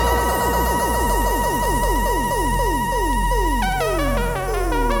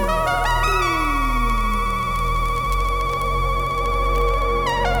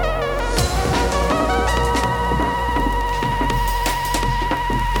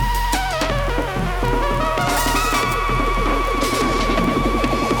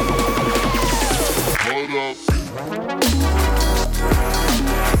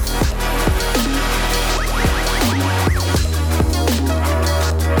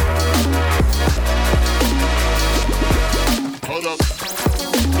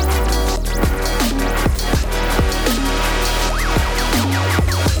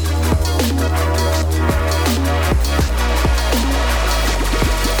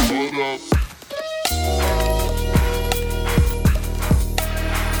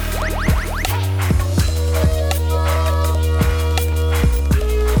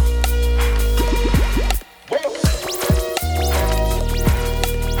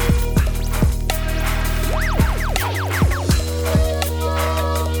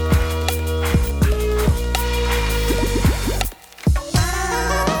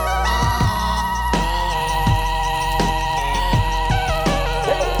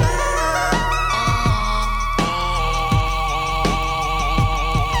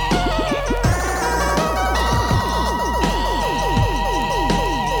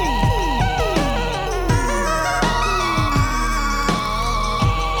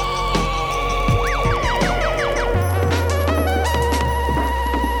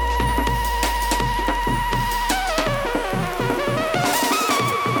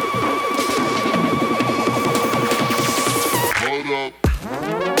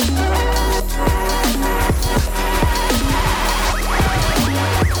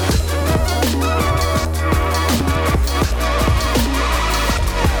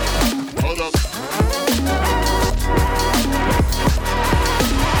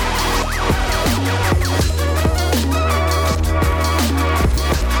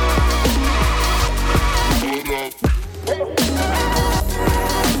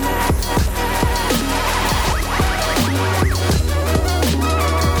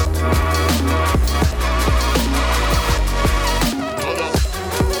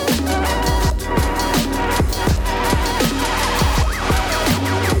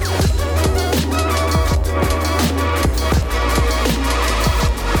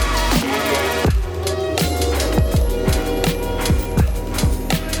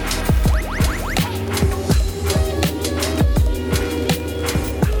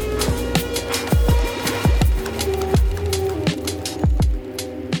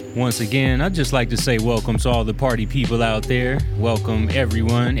 Once again, I'd just like to say welcome to all the party people out there. Welcome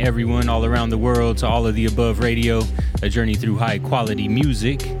everyone all around the world to All of the Above Radio, a journey through high quality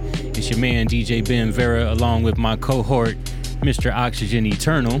music. It's your man DJ Ben Vera along with my cohort, Mr. Oxygen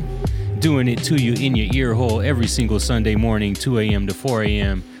Eternal, doing it to you in your ear hole every single Sunday morning, 2 a.m. to 4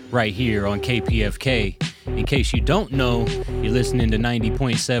 a.m. right here on KPFK. In case you don't know, you're listening to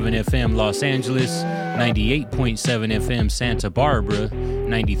 90.7 FM Los Angeles, 98.7 FM Santa Barbara,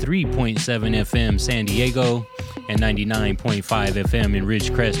 93.7 FM San Diego, and 99.5 FM in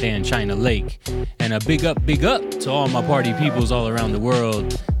Ridgecrest and China Lake. And a big up to all my party peoples all around the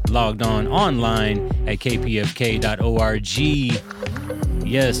world, logged on online at kpfk.org.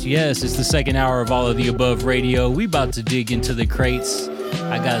 Yes, it's the second hour of All of the Above Radio. We about to dig into the crates.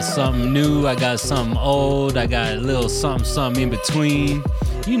 I got something new, I got something old, I got a little something in between.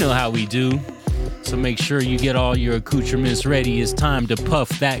 You know how we do. So make sure you get all your accoutrements ready. It's time to puff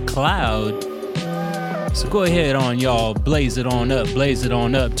that cloud. So go ahead on, y'all. Blaze it on up,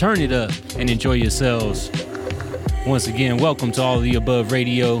 turn it up, and enjoy yourselves. Once again, welcome to All of the Above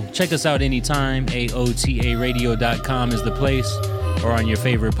Radio. Check us out anytime. AOTARadio.com is the place. Or on your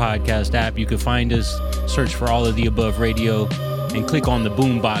favorite podcast app, you can find us. Search for All of the Above Radio and click on the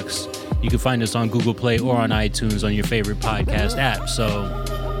boombox. You can find us on Google Play or on iTunes on your favorite podcast app. So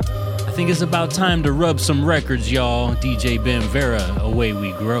I think it's about time to rub some records, y'all. DJ Ben Vera, away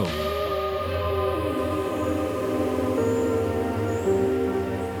we grow.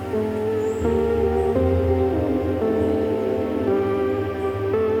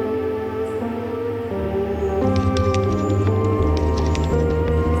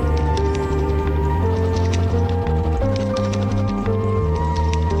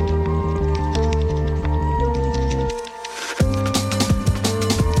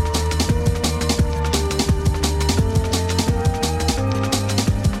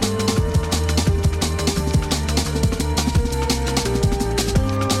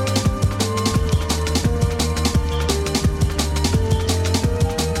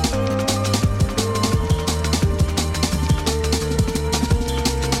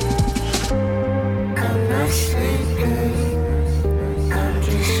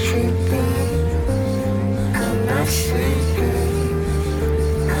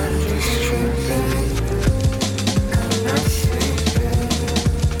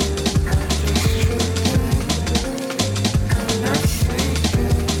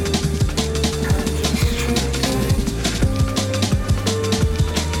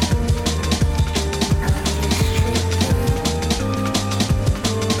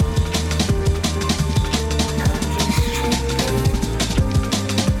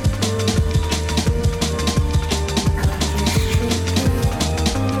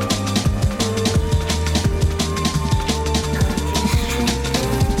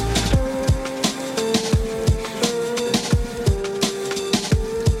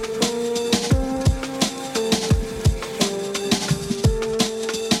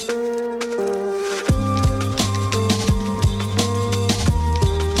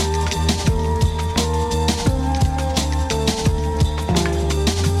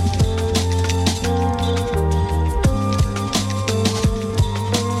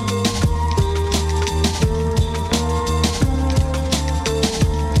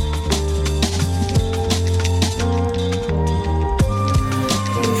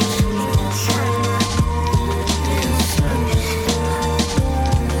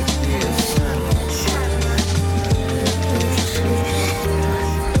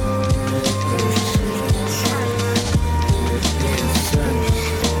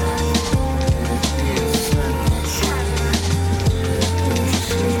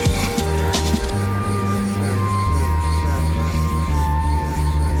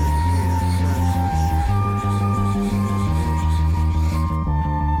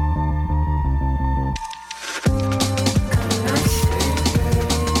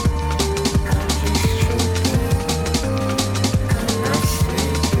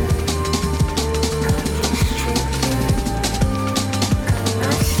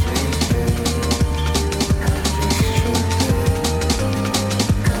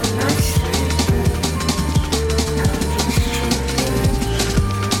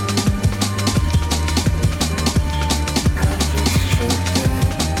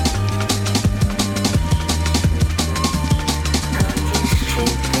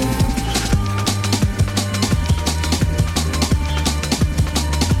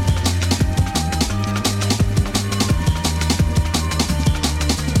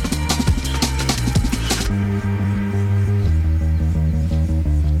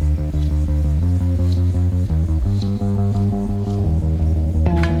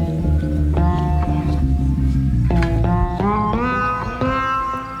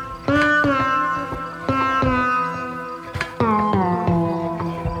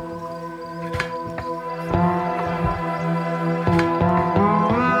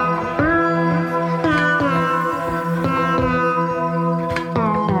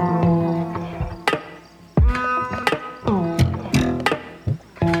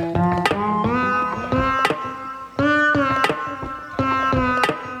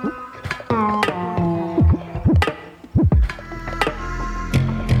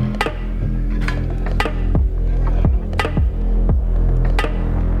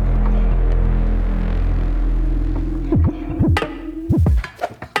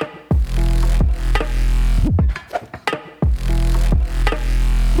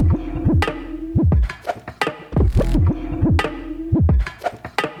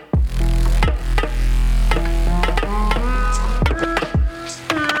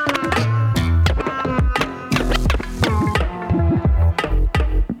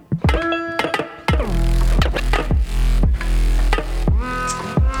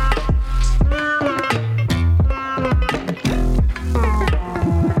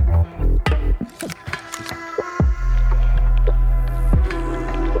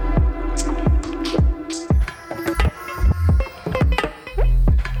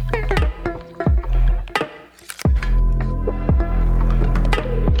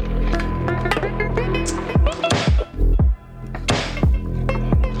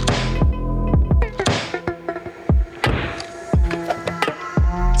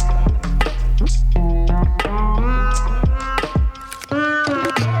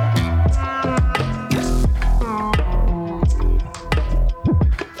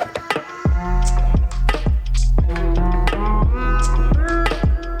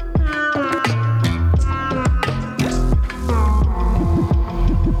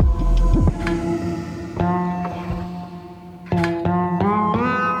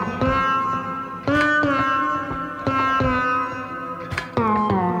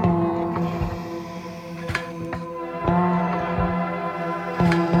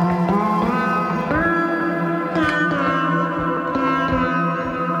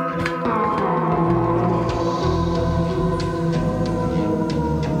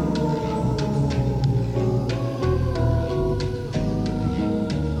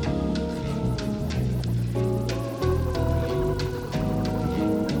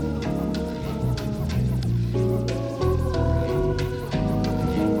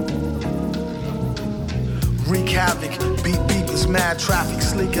 mad traffic,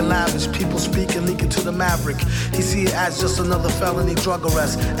 sleek and lavish. People speaking, leaking to the maverick. He see it as just another felony drug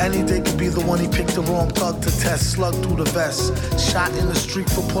arrest. Any day could be the one he picked the wrong thug to test. Slugged through the vest. Shot in the street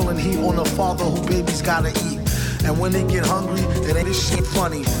for pulling heat on a father who babies gotta eat. And when they get hungry, it ain't this shit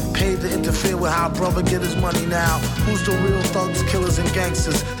funny. Paid to interfere with how brother get his money now. Who's the real thugs, killers, and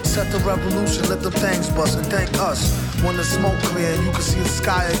gangsters? Set the revolution, let the things bust, and thank us. When the smoke clear and you can see the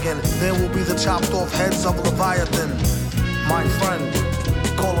sky again, there will be the chopped off heads of Leviathan. My friend,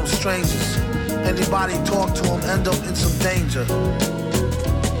 call them strangers. Anybody talk to them end up in some danger.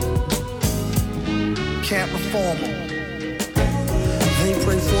 Can't reform them. They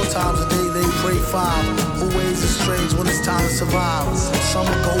pray 4 times a day, they pray 5. Who ways is strange when it's time to survive? Some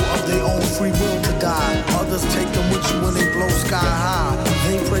will go of their own free will to die. Others take them with you when they blow sky high.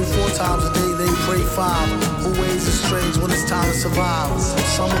 They pray 4 times a day, they pray 5. Who ways is strange when it's time to survive?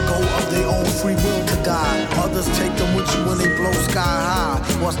 Some will go of their own free will to die. Others take them with you when they blow sky high.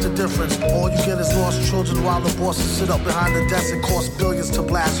 What's the difference? All you get is lost children while the bosses sit up behind the desk and cost billions to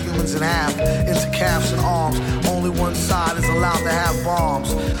blast humans in half into calves and arms. Only one side is allowed to have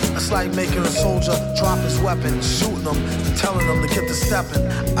bombs. It's like making a soldier drop his weapon, shooting them, telling them to get to stepping.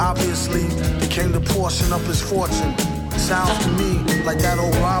 Obviously, became the portion of his fortune. Sounds to me like that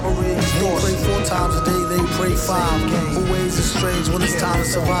old robbery extortion. They pray 4 times a day, they pray 5. Who ways is strange when it's time to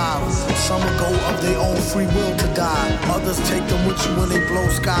survive? Some will go of their own free will to die. Others take them with you when they blow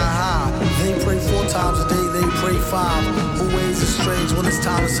sky high. They pray 4 times a day, they pray 5. Who ways is strange when it's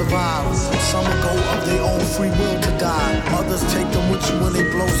time to survive? Some will go of their own free will to die. Others take them with you when they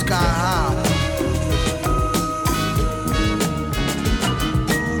blow sky high.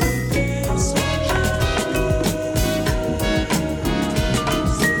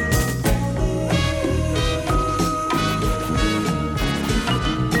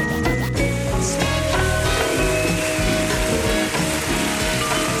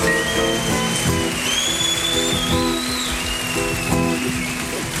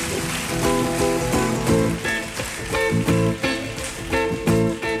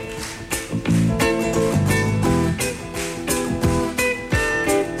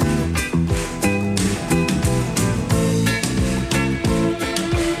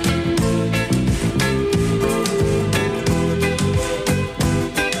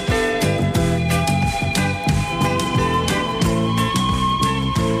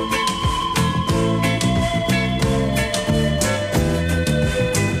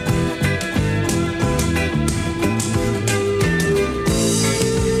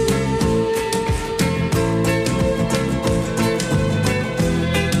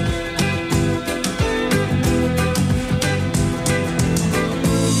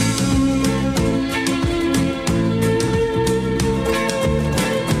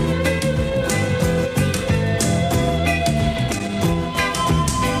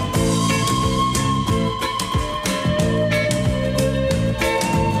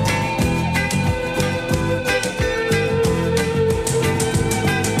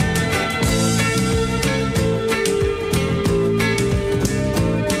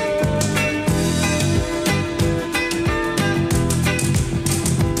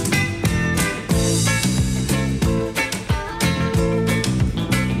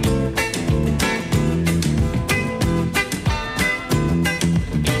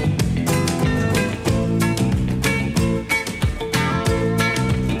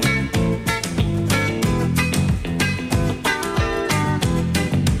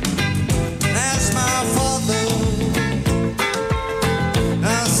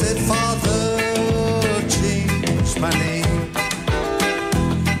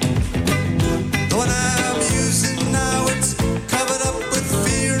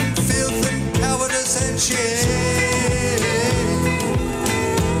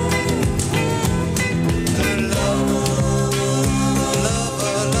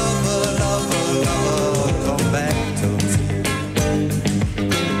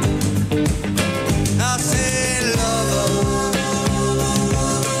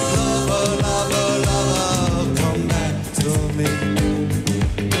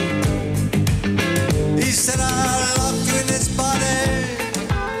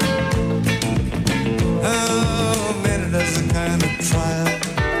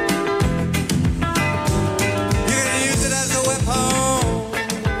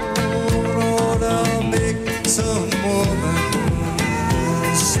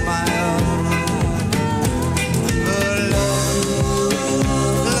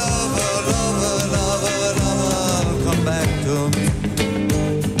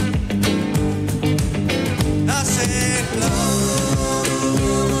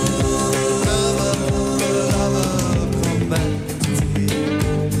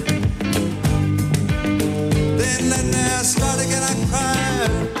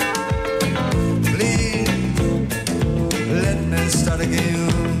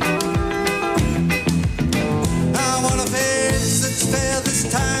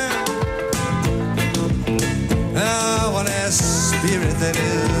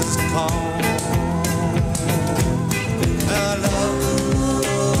 is calm.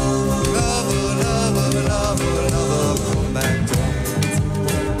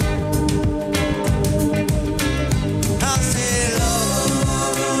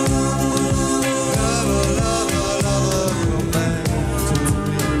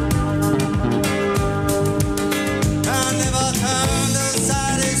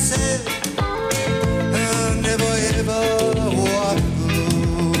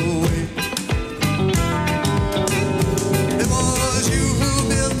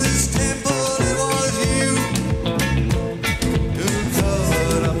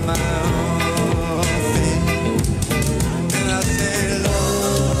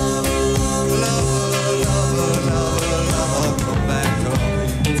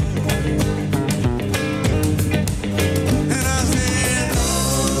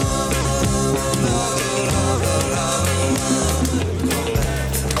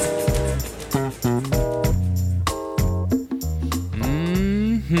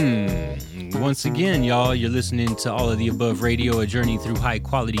 Once again, y'all, you're listening to All of the Above Radio, a journey through high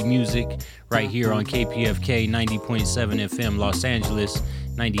quality music right here on KPFK 90.7 FM Los Angeles,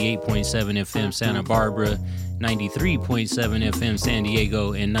 98.7 FM Santa Barbara, 93.7 FM San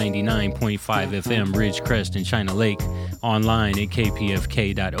Diego, and 99.5 FM Ridgecrest and China Lake, online at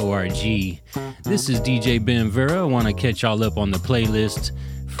kpfk.org. This is DJ Ben Vera. I want to catch y'all up on the playlist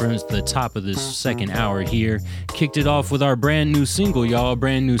from the top of this second hour here. Kicked it off with our brand new single, y'all.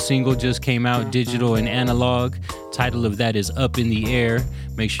 Brand new single just came out, digital and analog. Title of that is Up in the Air.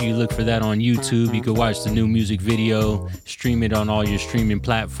 Make sure you look for that on YouTube. You can watch the new music video, stream it on all your streaming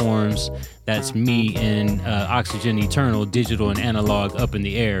platforms. That's me and Oxygen Eternal, digital and analog, Up in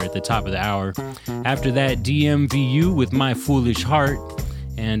the Air at the top of the hour. After that, DMVU with My Foolish Heart.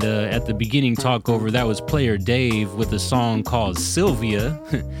 And at the beginning talkover, that was Player Dave with a song called Sylvia.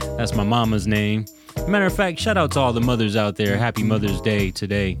 That's my mama's name. Matter of fact, shout out to all the mothers out there. Happy Mother's Day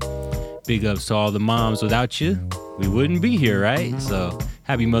today. Big ups to all the moms. Without you, we wouldn't be here, right? So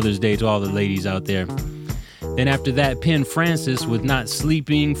happy Mother's Day to all the ladies out there. Then after that, Penn Francis with Not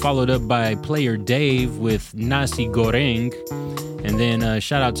Sleeping, followed up by Player Dave with Nasi Goreng. And then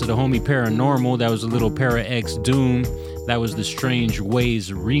shout out to the homie Paranormal. That was a little Para X Doom. That was the Strange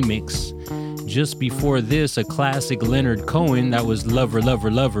Ways remix. Just before this, a classic Leonard Cohen. That was Lover, Lover,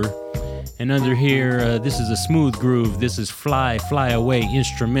 Lover. And under here, this is a smooth groove. This is Fly, Fly Away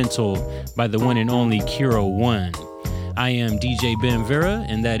instrumental by the one and only Kiro One. I am DJ Ben Vera,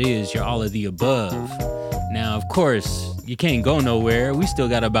 and that is your All of the Above. Now, of course, you can't go nowhere. We still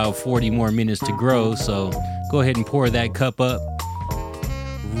got about 40 more minutes to grow, so go ahead and pour that cup up,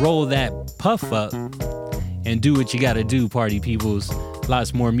 roll that puff up, and do what you gotta do, party peoples.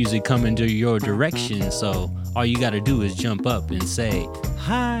 Lots more music coming to your direction, so all you gotta do is jump up and say,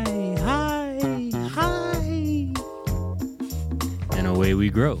 hi, hi, hi. And away we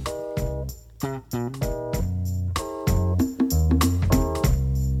grow.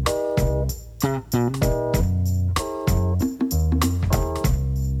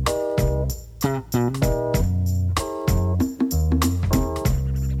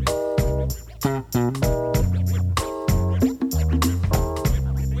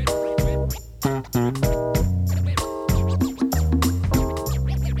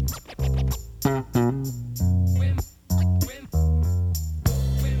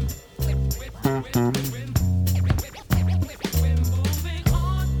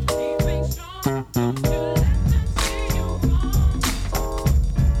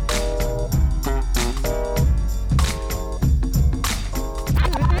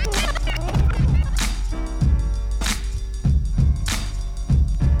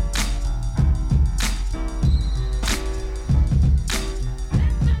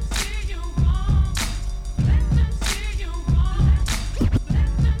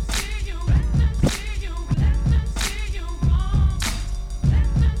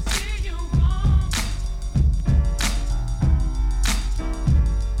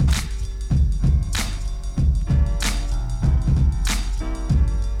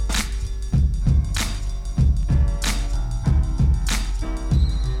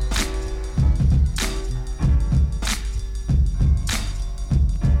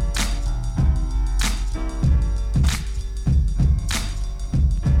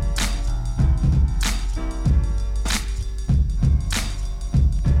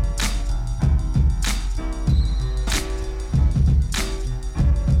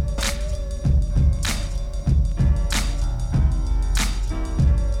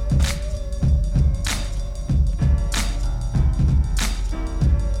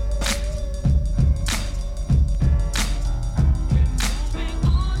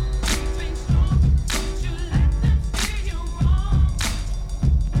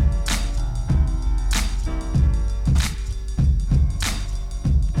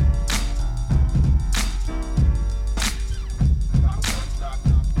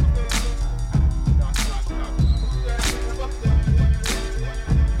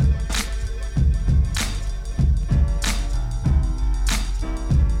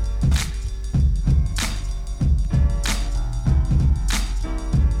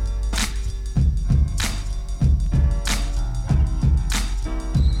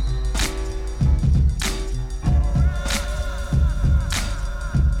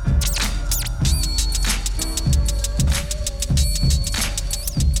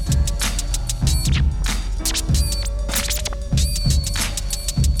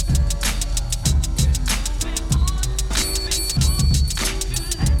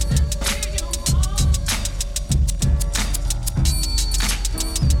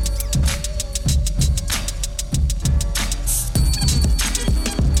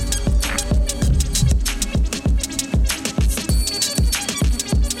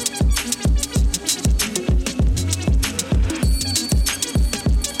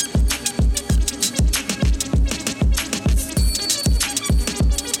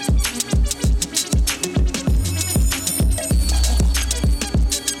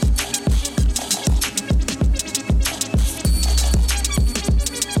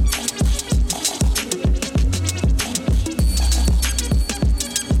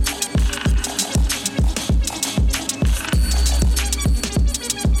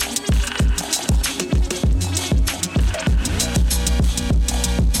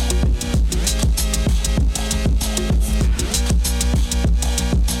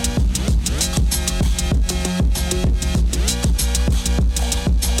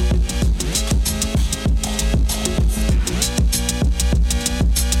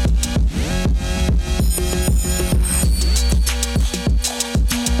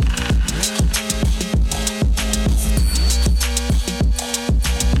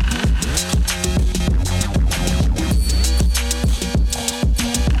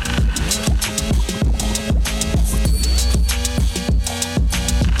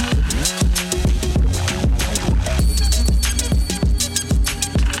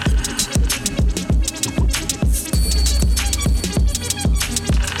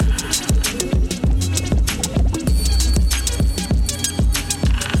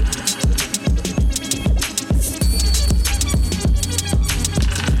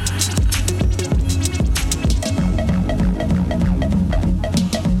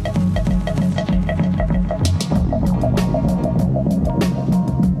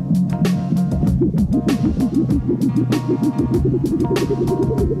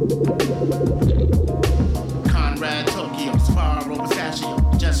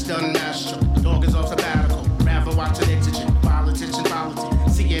 master, unmaster. Dog is off sabbatical. Rather watch an exigent. Politician,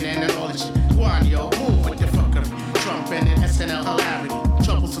 CNN and all that shit. Go on, yo, move with the fuckery. Trump and an SNL hilarity.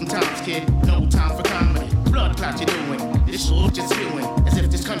 Troublesome times, kid. No time for comedy. Blood clot you doing. This shit just spewing. As if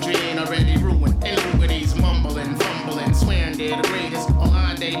this country ain't already ruined. And look at these mumbling, fumbling, swearing they're the greatest.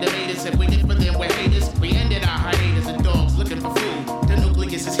 Online they debated. Said we did for them, we're haters. We ended our hiatus. The dogs looking for food. The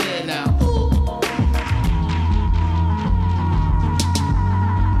nucleus is here now.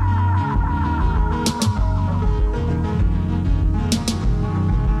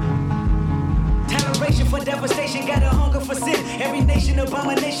 For devastation, got a hunger for sin. Every nation,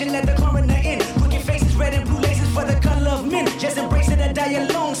 abomination, let the coroner in. Crooked faces, red and blue laces for the color of men. Just embrace it, a die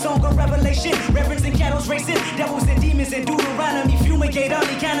alone, song of revelation. Reverends and cattle's racing, devils and demons and Deuteronomy. Fumigate all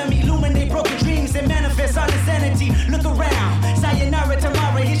economy, illuminate broken dreams and manifest all insanity. Look around, sayonara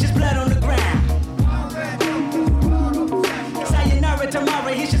tomorrow, it's just blood on the ground. Sayonara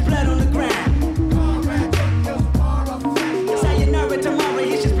tomorrow, it's just blood on the ground. Sayonara tomorrow,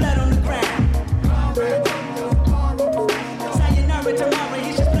 it's just blood on the ground. Sayonara tomorrow,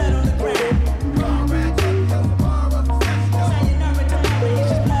 it's just blood on the ground. Sayonara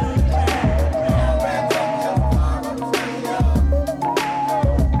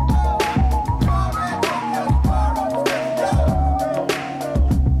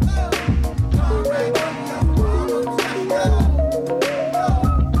it's just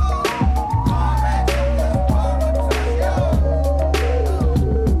blood on the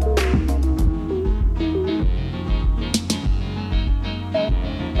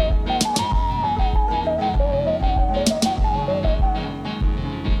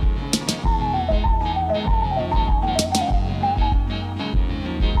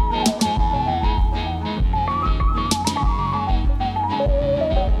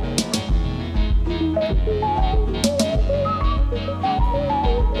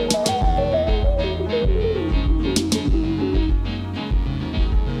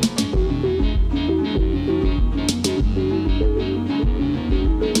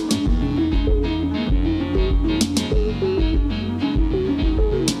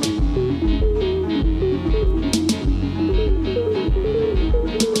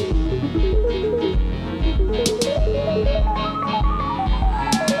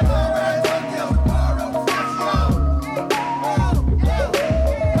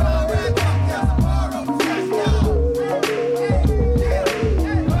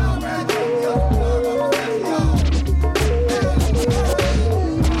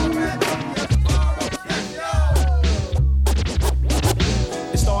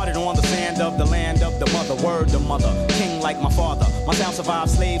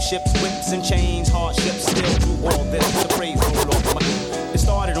Ships, whips, and chains, hardships, still do all this. The praise roll off my. It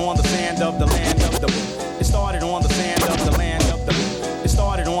started on the sand of the land of the. It started on the sand of the land of the. It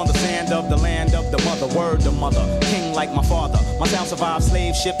started on the sand of the land of the mother. Word the mother, king like my father. My sound survived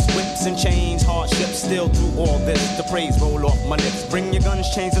slave ships, whips, and chains, hardships, still do all this. The praise roll off my lips. Bring your guns,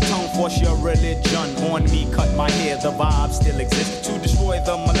 change the tongue, force your religion on me. Cut my hair, the vibe still exists to destroy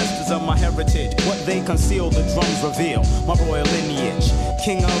the molesters of my heritage. What they conceal, the drums reveal. My royal lineage.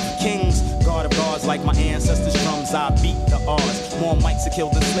 King of kings, God of gods, like my ancestors' drums, I beat the odds. More mics to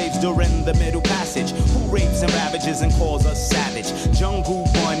kill the slaves during the Middle Passage. Who rapes and ravages and calls us savage? Jungle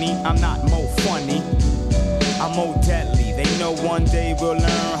bunny, I'm not more funny, I'm more deadly. They know one day we'll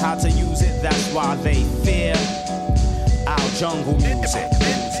learn how to use it. That's why they fear our jungle music.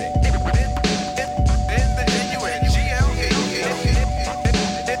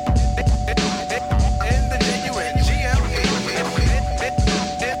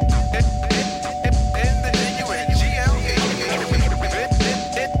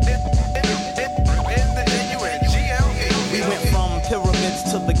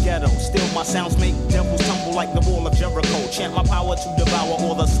 To the ghetto, still my sounds make devils tumble like the wall of Jericho. Chant my power to devour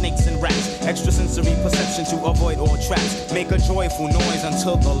all the snakes and rats. Extrasensory perception to avoid all traps. Make a joyful noise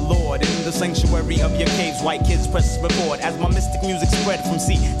unto the Lord. In the sanctuary of your caves, white kids press record. As my mystic music spread from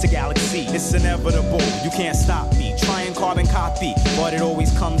sea to galaxy, it's inevitable, you can't stop me. Try and carbon copy, but it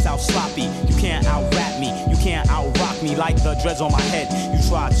always comes out sloppy. You can't out-rap me, you can't out-rock me. Like the dreads on my head, you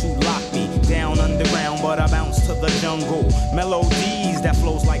try to lock me down underground, but I bounce to the jungle. Melodies that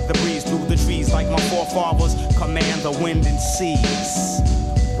flows like the breeze through the trees, like my forefathers command the wind and seas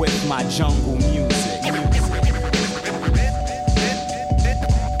with my jungle music.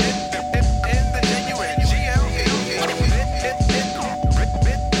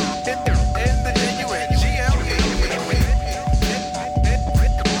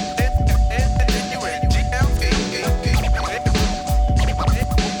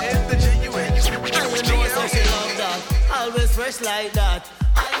 Like that.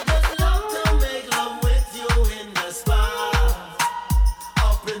 I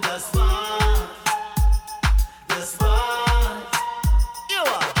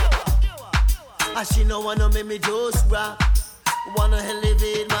she no wanna make me just rap. Wanna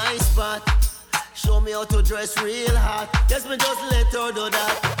elevate my spot. Show me how to dress real hot. Yes, me just let her do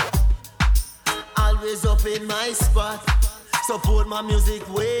that. Always up in my spot. Support my music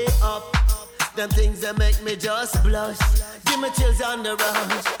way up. Them things that make me just blush. Give me chills on the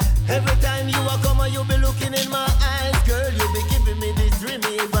rush. Every time you are coming, you be looking in my eyes. Girl, you be giving me this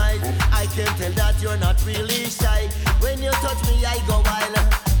dreamy vibe. I can tell that you're not really shy. When you touch me, I go wild.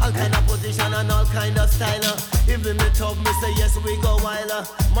 All kind of position and all kind of style. Even me top, me say yes, we go wild.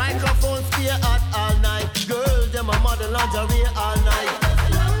 Microphone stay hot all night. Girl, them a model lingerie all night.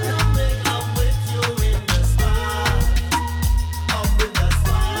 Make love with you in the sky. Up in the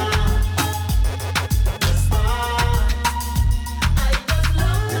sky. The sky. I just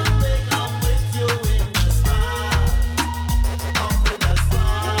love to make love with you in the sky. Up in the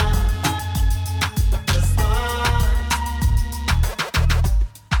sky. The sky.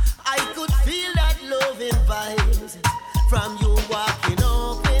 I could feel that loving vibes from you walking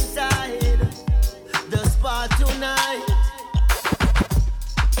up inside the spot tonight.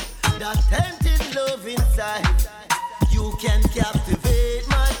 That tainted love inside, you can captivate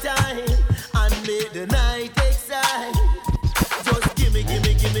my time and make the night excite. Just gimme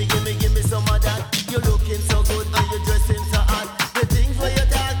some of that. You're looking so good and you're dressing so hot. The things where you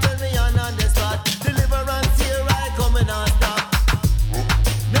talk, tell me on the spot. Deliverance here, I come and I stop.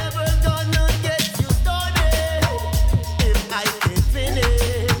 Never gonna get you started if I can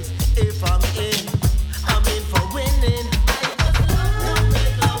finish. If I'm in for winning.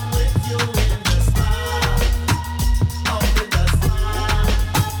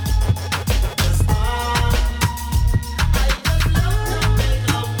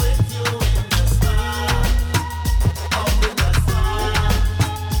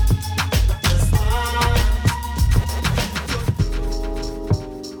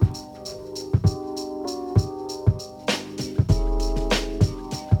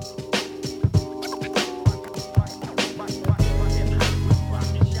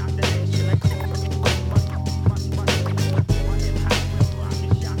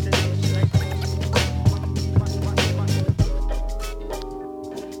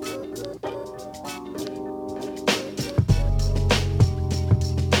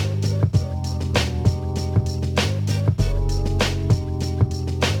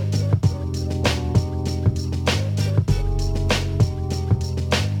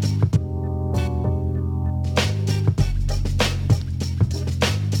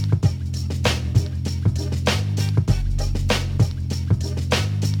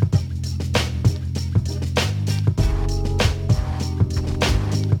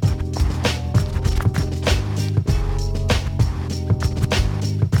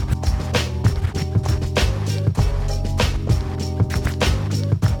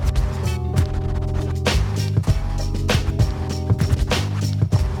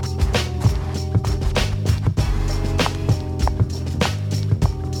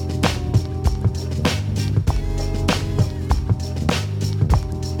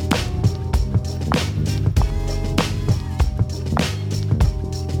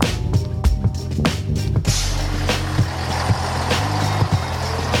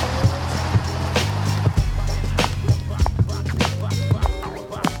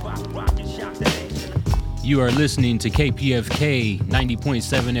 You are listening to KPFK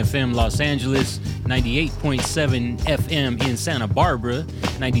 90.7 FM Los Angeles, 98.7 FM in Santa Barbara,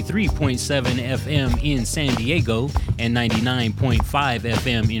 93.7 FM in San Diego, and 99.5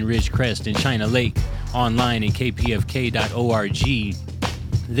 FM in Ridgecrest and China Lake. Online at kpfk.org.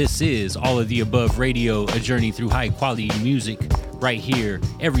 This is All of the Above Radio, a journey through high quality music, right here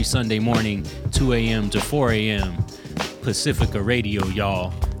every Sunday morning, 2 a.m. to 4 a.m. Pacifica Radio,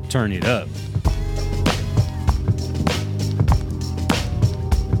 y'all. Turn it up.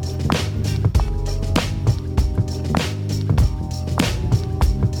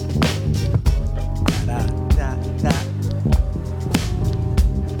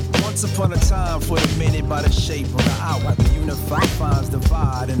 Upon a time for the minute by the shape of the hour. The unified finds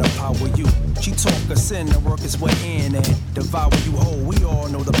divide and empower you. She talk us in and work its way in and devour you whole. We all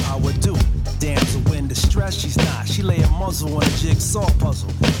know the power do. Damsel in distress, she's not. She lay a muzzle on a jigsaw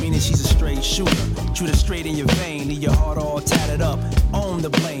puzzle, meaning she's a straight shooter. Shoot her straight in your vein, leave your heart all tatted up. Own the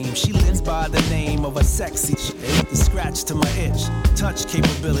blame. She lives by the name of a sexy chick. The scratch to my itch, touch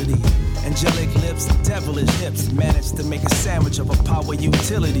capability. Angelic lips, devilish hips. Managed to make a sandwich of a power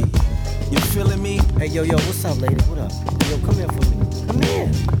utility. You feeling me? Hey, yo, what's up, lady? What up? Yo, come here for me. Come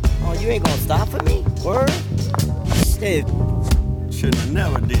here. Oh, you ain't gonna stop for me? Word? Shit. Shouldn't have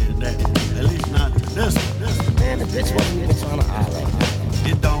never did that. At least not to this one. Man, the bitch wasn't even trying to holler.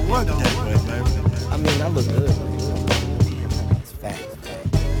 It don't work that way, baby. I mean, I look good. It's fact.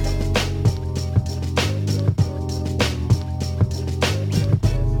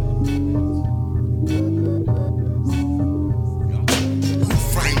 Who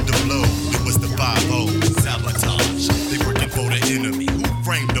framed the blow? It was the 5-0 sabotage. They working for the enemy. Who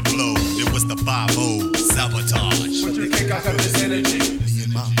framed the blow? It was the 5-0 sabotage. What you think I got this energy? Me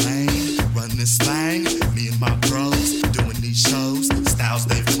and my man run this thing. Me and my bros doing these shows. Styles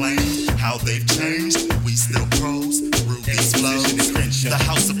they've claimed, how they've changed. We still pros through these flows. The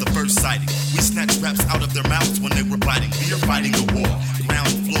house of the first sighting. We snatch raps out of their mouths when they were biting. We are fighting a war. Ground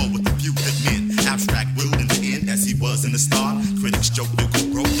floor with a few good men. Abstract will in the end as he was in the start. Critics joke you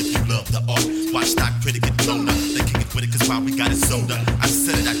go broke if you love the art. Watch stock critic get blown up. They can't get with it cause why we got it sold up. I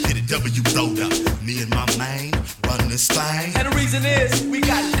said it, I did it, W throwed up. Me and my man run this thing. And the reason is we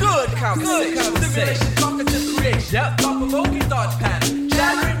got good conversation. Stimulation, talkative creation. Yep, thought-provoking thought pattern.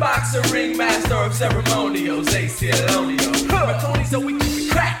 Shattering boxer, ringmaster of ceremonials. ACLonio. Marconi, so we keep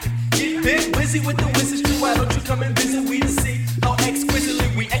it cracking. Get big, busy with the wizards too. Why don't you come and visit? We to see how exquisitely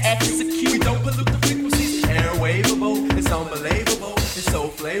we execute. We don't pollute the frequencies. Airwaveable, it's unbelievable. It's so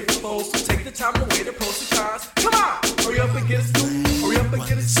flavorful. So take the time to weigh the pros and cons. Come on, hurry up and get us through. Hurry up and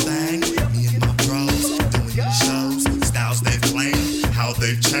get us through. Me and my bros doing these shows. Styles they've claimed, how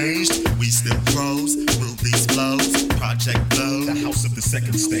they've changed. We still pros through these flows. Project Blow, the house of the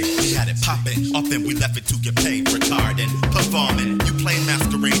second stage. We had it poppin', often we left it to get paid. Recording, performing, you play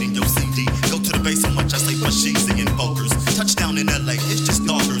masquerading your CD. Go to the base so much I say Fashizi and Vokers. Touchdown in LA, it's just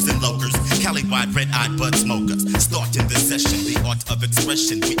doggers and lokers. Cali-wide, red-eyed bud smokers. Starting the session, the art of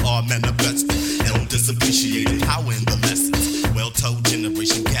expression. We all manifested, elders appreciated. How in the lessons, well-told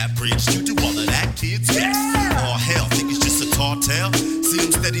generation gap bridge. You do all of that, kids? Yes. All hell, think it's just a tall tale. See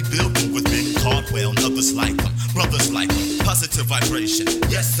them steady building with Ben Caldwell. Others like them, brothers like them. Positive vibration,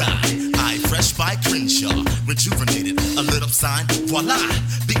 yes I fresh by Crenshaw. Rejuvenated, a lit up sign, voila.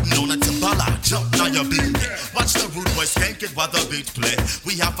 Beating on a timbala, jump now you're beating it. Watch the rude boys skank it while the beat play.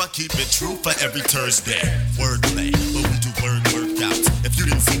 We have to keep it true for every Thursday. Wordplay, but we do word workouts. If you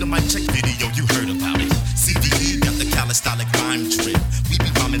didn't see the mic check video, you heard about it. CVE got the calisthenic rhyme drip. We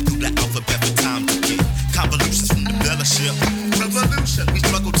be rhyming through the alphabet for time to get convolutions from the fellowship. Revolution, we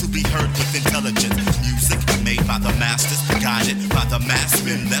struggle to be heard with intelligence. Music made by the masters, guided by the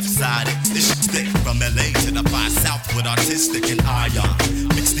massmen left-sided. It's stick from LA to the far south with artistic and ion.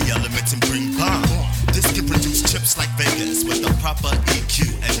 Mix the elements and bring bomb. This can produce chips like Vegas with the proper EQ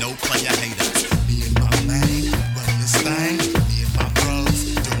and no player haters. Me and my man run this thing. Me and my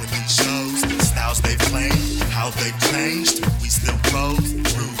bros doing these shows. Styles they've claimed, how they've changed. We still pros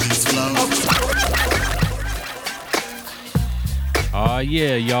through these flows. Aw,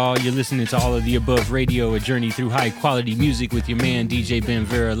 yeah, y'all. You're listening to All of the Above Radio, a journey through high-quality music with your man, DJ Ben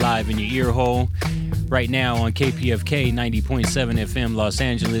Vera, live in your ear hole. Right now on KPFK 90.7 FM Los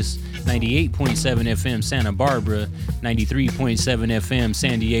Angeles, 98.7 FM Santa Barbara, 93.7 FM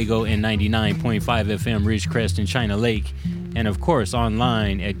San Diego, and 99.5 FM Ridgecrest and China Lake. And, of course,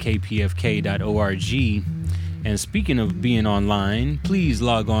 online at kpfk.org. And speaking of being online, please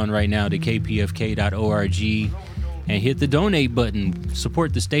log on right now to kpfk.org and hit the donate button.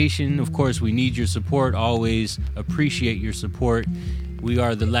 Support the station. Of course, we need your support. Always appreciate your support. We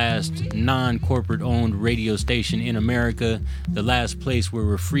are the last non-corporate owned radio station in America, the last place where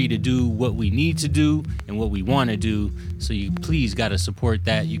we're free to do what we need to do and what we want to do. So you please got to support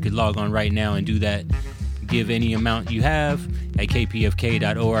that. You could log on right now and do that. Give any amount you have at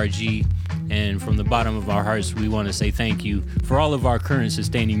kpfk.org. And from the bottom of our hearts, we want to say thank you for all of our current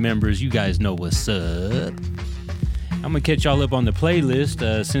sustaining members. You guys know what's up. I'm going to catch y'all up on the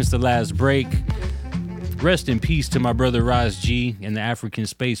playlist since the last break. Rest in peace to my brother Raz G and the African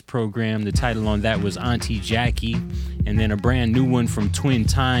Space Program. The title on that was Auntie Jackie. And then a brand new one from Twin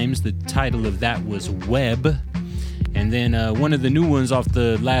Times. The title of that was Web. And then one of the new ones off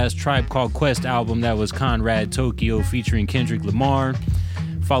the last Tribe Called Quest album, that was Conrad Tokyo featuring Kendrick Lamar.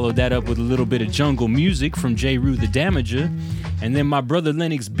 Followed that up with a little bit of jungle music from J. Rue the Damager. And then my brother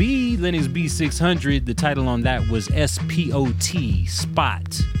Lennox B600, the title on that was SPOT,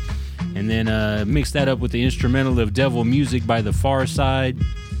 Spot. And then mixed that up with the instrumental of Devil Music by The Far Side.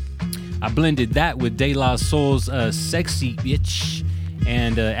 I blended that with De La Soul's Sexy Bitch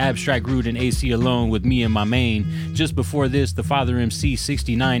and Abstract Rude and AC Alone with Me and My Main. Just before this, the Father MC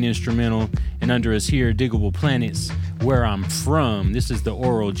 69 instrumental, and under us here, Diggable Planets, Where I'm From. This is the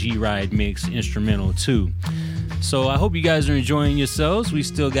Oral G-Ride mix instrumental too. So I hope you guys are enjoying yourselves. We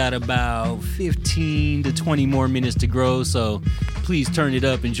still got about 15 to 20 more minutes to grow, so please turn it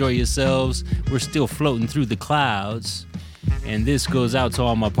up, enjoy yourselves. We're still floating through the clouds. And this goes out to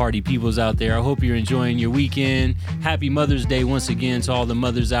all my party peoples out there. I hope you're enjoying your weekend. Happy Mother's Day once again to all the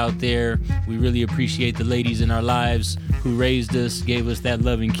mothers out there. We really appreciate the ladies in our lives who raised us, gave us that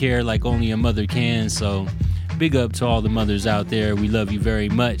love and care like only a mother can. So big up to all the mothers out there. We love you very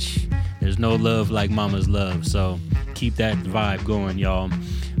much. There's no love like mama's love. So keep that vibe going, y'all.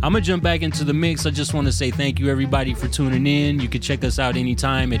 I'm going to jump back into the mix. I just want to say thank you, everybody, for tuning in. You can check us out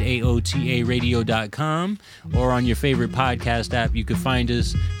anytime at aotaradio.com or on your favorite podcast app. You can find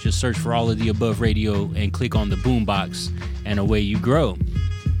us. Just search for All of the Above Radio and click on the boombox, and away you grow.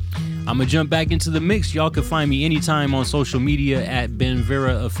 I'm going to jump back into the mix. Y'all can find me anytime on social media at Ben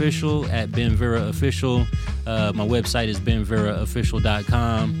Vera Official, at Ben Vera Official. My website is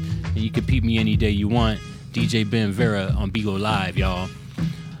benveraofficial.com, and you can peep me any day you want. DJ Ben Vera on Bigo Live, y'all.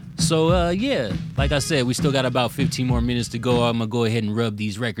 So, yeah, like I said, we still got about 15 more minutes to go. I'm going to go ahead and rub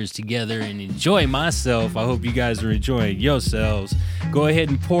these records together and enjoy myself. I hope you guys are enjoying yourselves. Go ahead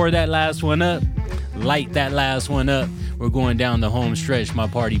and pour that last one up. Light that last one up. We're going down the home stretch, my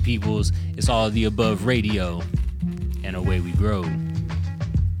party peoples. It's All of the Above Radio, and away we grow.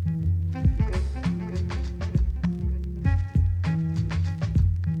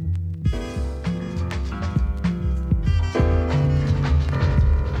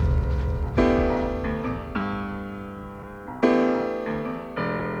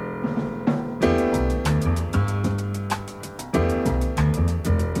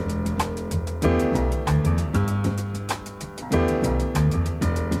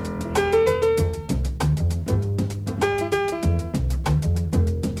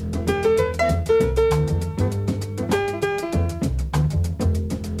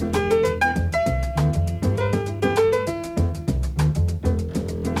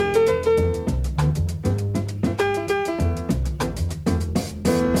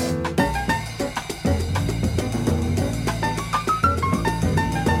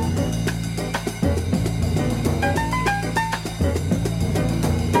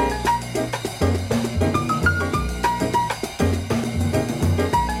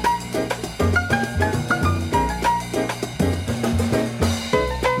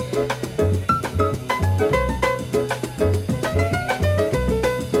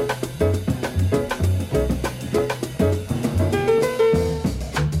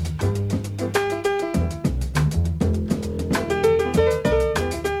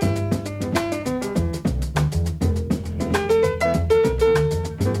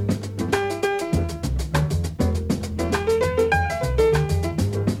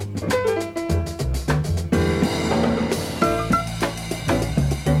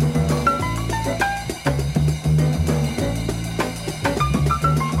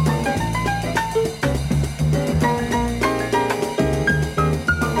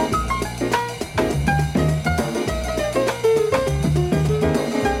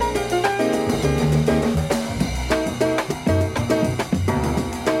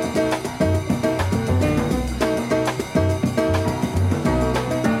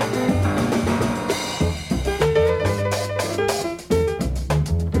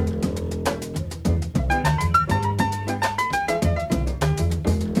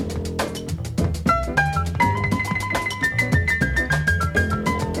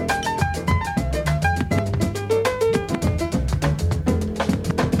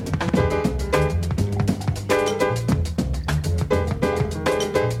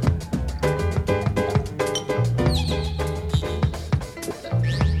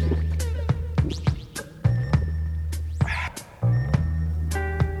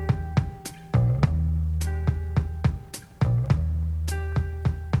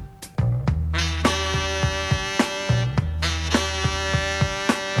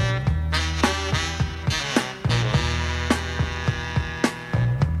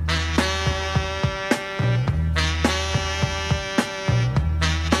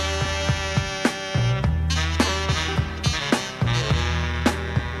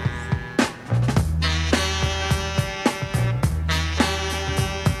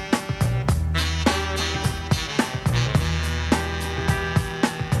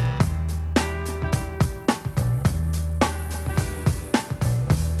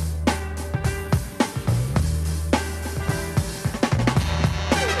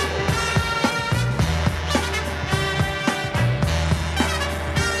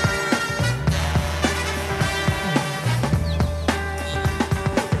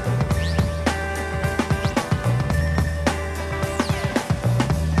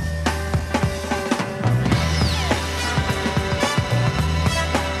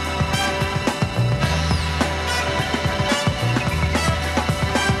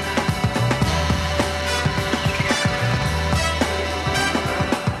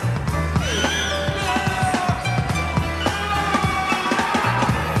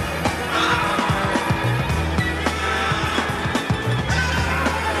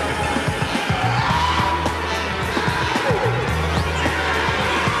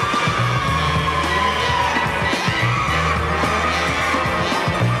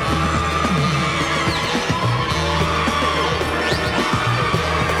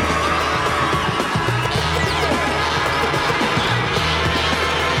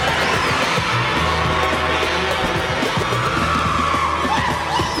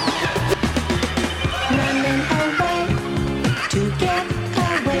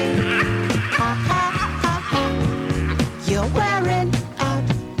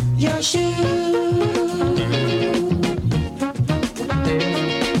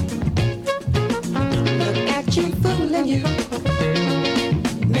 you,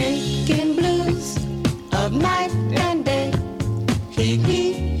 making blues of night and day. He.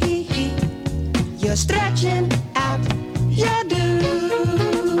 You're stretching out your dues.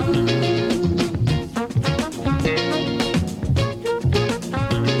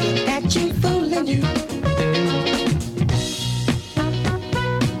 Look at you fooling you.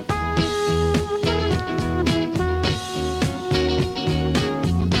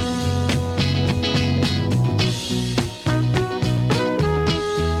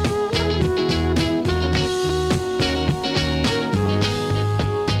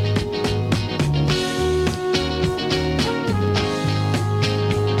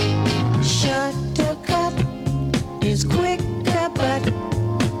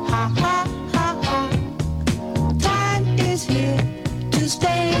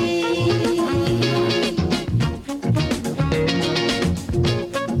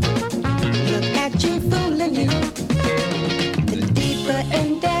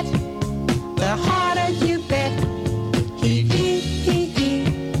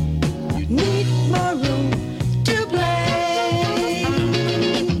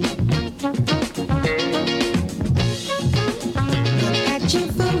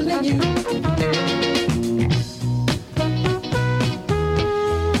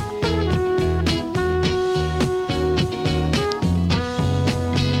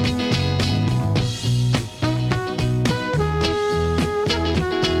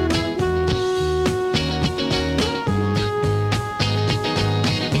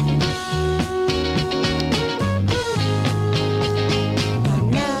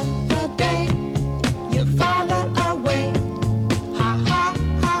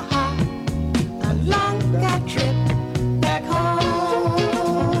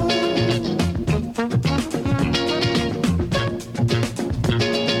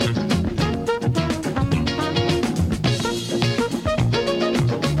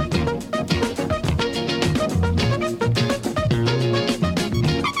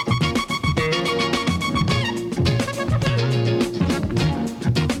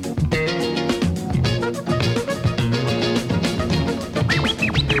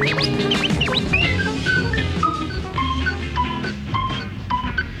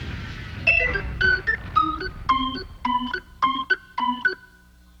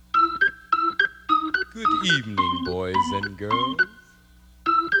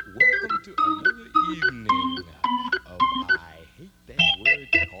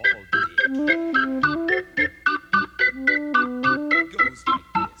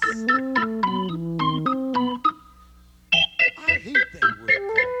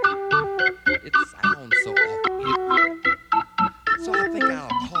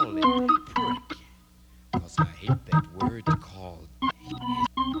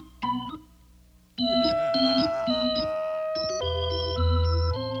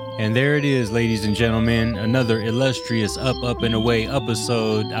 And there it is, ladies and gentlemen, another illustrious Up and Away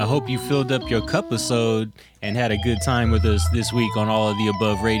episode. I hope you filled up your cup-isode and had a good time with us this week on All of the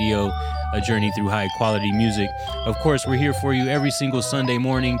Above Radio, a journey through high-quality music. Of course, we're here for you every single Sunday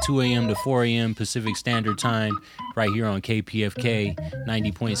morning, 2 a.m. to 4 a.m. Pacific Standard Time, right here on KPFK,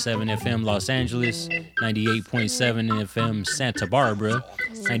 90.7 FM Los Angeles, 98.7 FM Santa Barbara,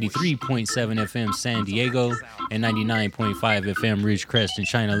 93.7 FM San Diego, and 99.5 FM Ridgecrest and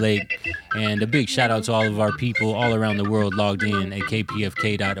China Lake. And a big shout out to all of our people all around the world logged in at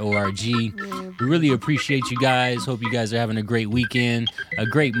kpfk.org. We really appreciate you guys. Hope you guys are having a great weekend, a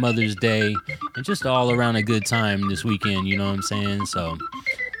great Mother's Day, and just all around a good time this weekend, you know what I'm saying? So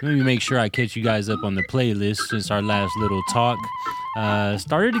let me make sure I catch you guys up on the playlist since our last little talk.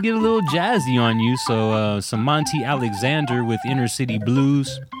 Started to get a little jazzy on you, so some Monty Alexander with Inner City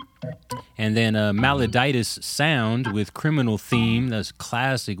Blues. And then Maladitis Sound with Criminal Theme. That's a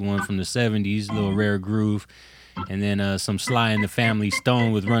classic one from the 70s, little rare groove. And then some Sly and the Family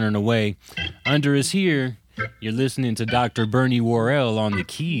Stone with Running Away. Under us here, you're listening to Dr. Bernie Worrell on the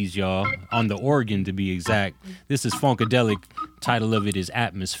keys, y'all. On the organ, to be exact. This is Funkadelic. Title of it is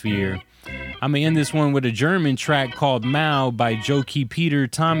Atmosphere. I'm going to end this one with a German track called Mao by Joki Peter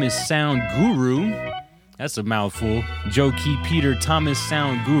Thomas Sound Guru. That's a mouthful. Joki Peter Thomas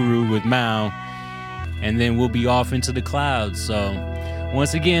Sound Guru with Mao. And then we'll be off into the clouds. So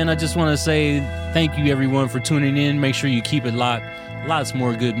once again, I just want to say thank you everyone for tuning in. Make sure you keep it locked. Lots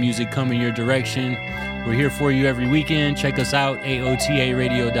more good music coming your direction. We're here for you every weekend. Check us out,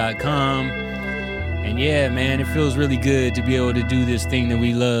 aotaradio.com. And yeah, man, it feels really good to be able to do this thing that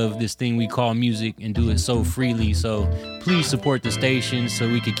we love, this thing we call music, and do it so freely. So please support the station so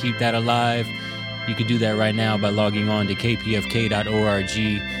we can keep that alive. You can do that right now by logging on to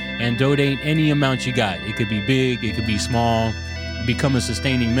kpfk.org and donate any amount you got. It could be big, it could be small. Become a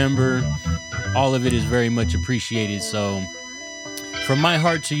sustaining member. All of it is very much appreciated. So from my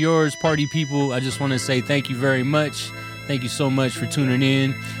heart to yours, party people, I just want to say thank you very much. Thank you so much for tuning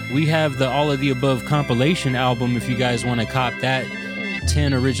in. We have the All of the Above compilation album if you guys want to cop that.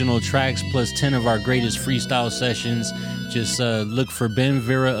 10 original tracks plus 10 of our greatest freestyle sessions. Just look for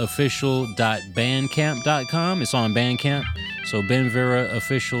benveraofficial.bandcamp.com. It's on Bandcamp. So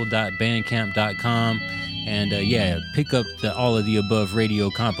benveraofficial.bandcamp.com. And yeah, pick up the All of the Above radio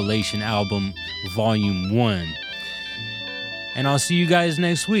compilation album, Volume 1. And I'll see you guys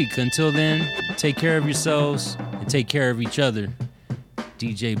next week. Until then, take care of yourselves and take care of each other.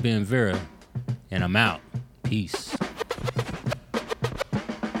 DJ Ben Vera, and I'm out. Peace.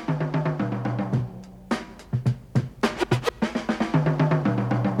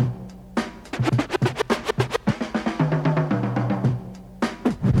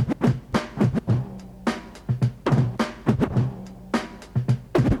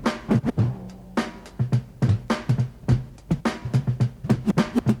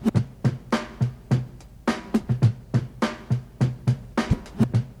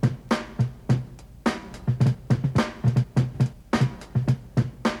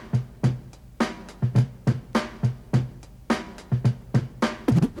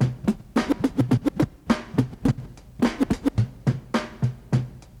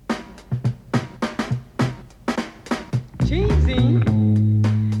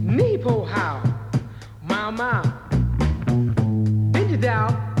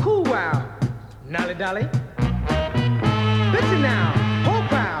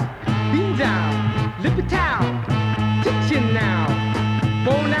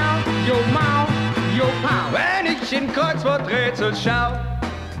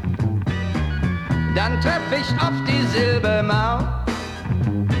 Dann treff ich auf die Silbermaus.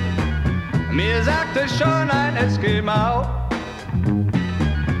 Mir sagte schon ein Eskimo,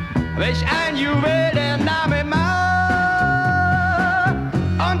 welch ein Juwel der Name Mao.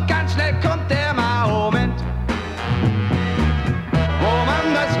 Und ganz schnell kommt der Mao-Moment, wo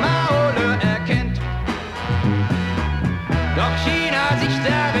man das Mao erkennt. Doch China sich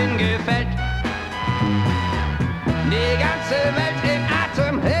darin gefällt, die ganze Welt in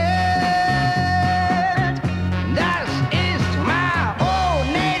Atem hält. Das ist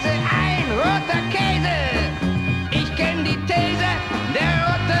Mayonnaise, ein roter Käse. Ich kenn die These der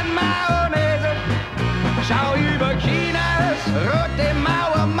roten Mayonnaise. Schau über Chinas rote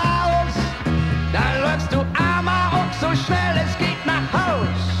Mauer Maus, dann läufst du armer und so schnell es geht nach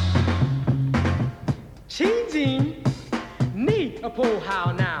Haus. Cheesy, need a pull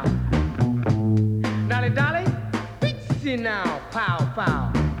how now. Dolly dolly, pizzy now, pow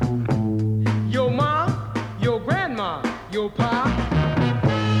pow. Your mom, your grandma, your pa.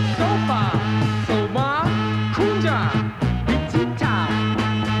 So far, so ma, kunja, pizzy tau.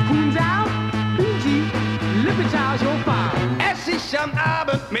 Kunzau, pizzy, lippetau, your pa. Ess ich am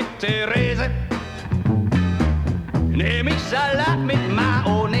Abend mit Therese, nehm ich Salat mit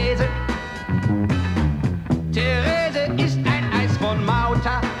Mayonnaise. Therese isst ein Eis von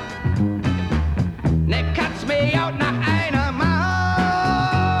Mauta, ne Katz miaut nach einer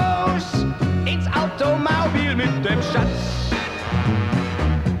Maus. Ins Automobil mit dem Schatz,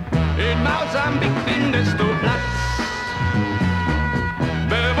 in Mosambik findest du Platz.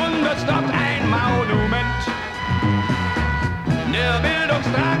 Bewunderst dort ein Monument, der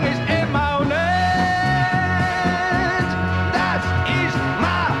Bildungsdrang ist immer nett. Das ist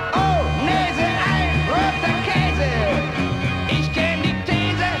Mayonnaise, ein roter Käse. Ich kenn die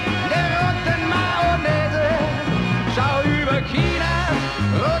These der roten Mayonnaise. Schau über Chinas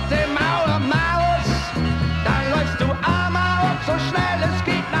rote Mauer Maus, dann läufst du armer und so schnell es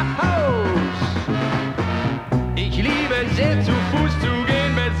geht nach Haus. Ich liebe sehr zu Fuß zu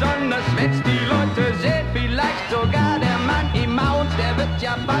gehen, besonders wenn's die Leute sehen. Vielleicht sogar der Mann im Mount, der wird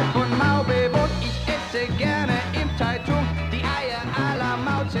ja bald von Mao bewohnt. Ich esse gerne im Taitung die Eier à la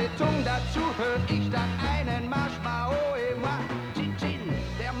Mao Zedong. Dazu hör ich dann einen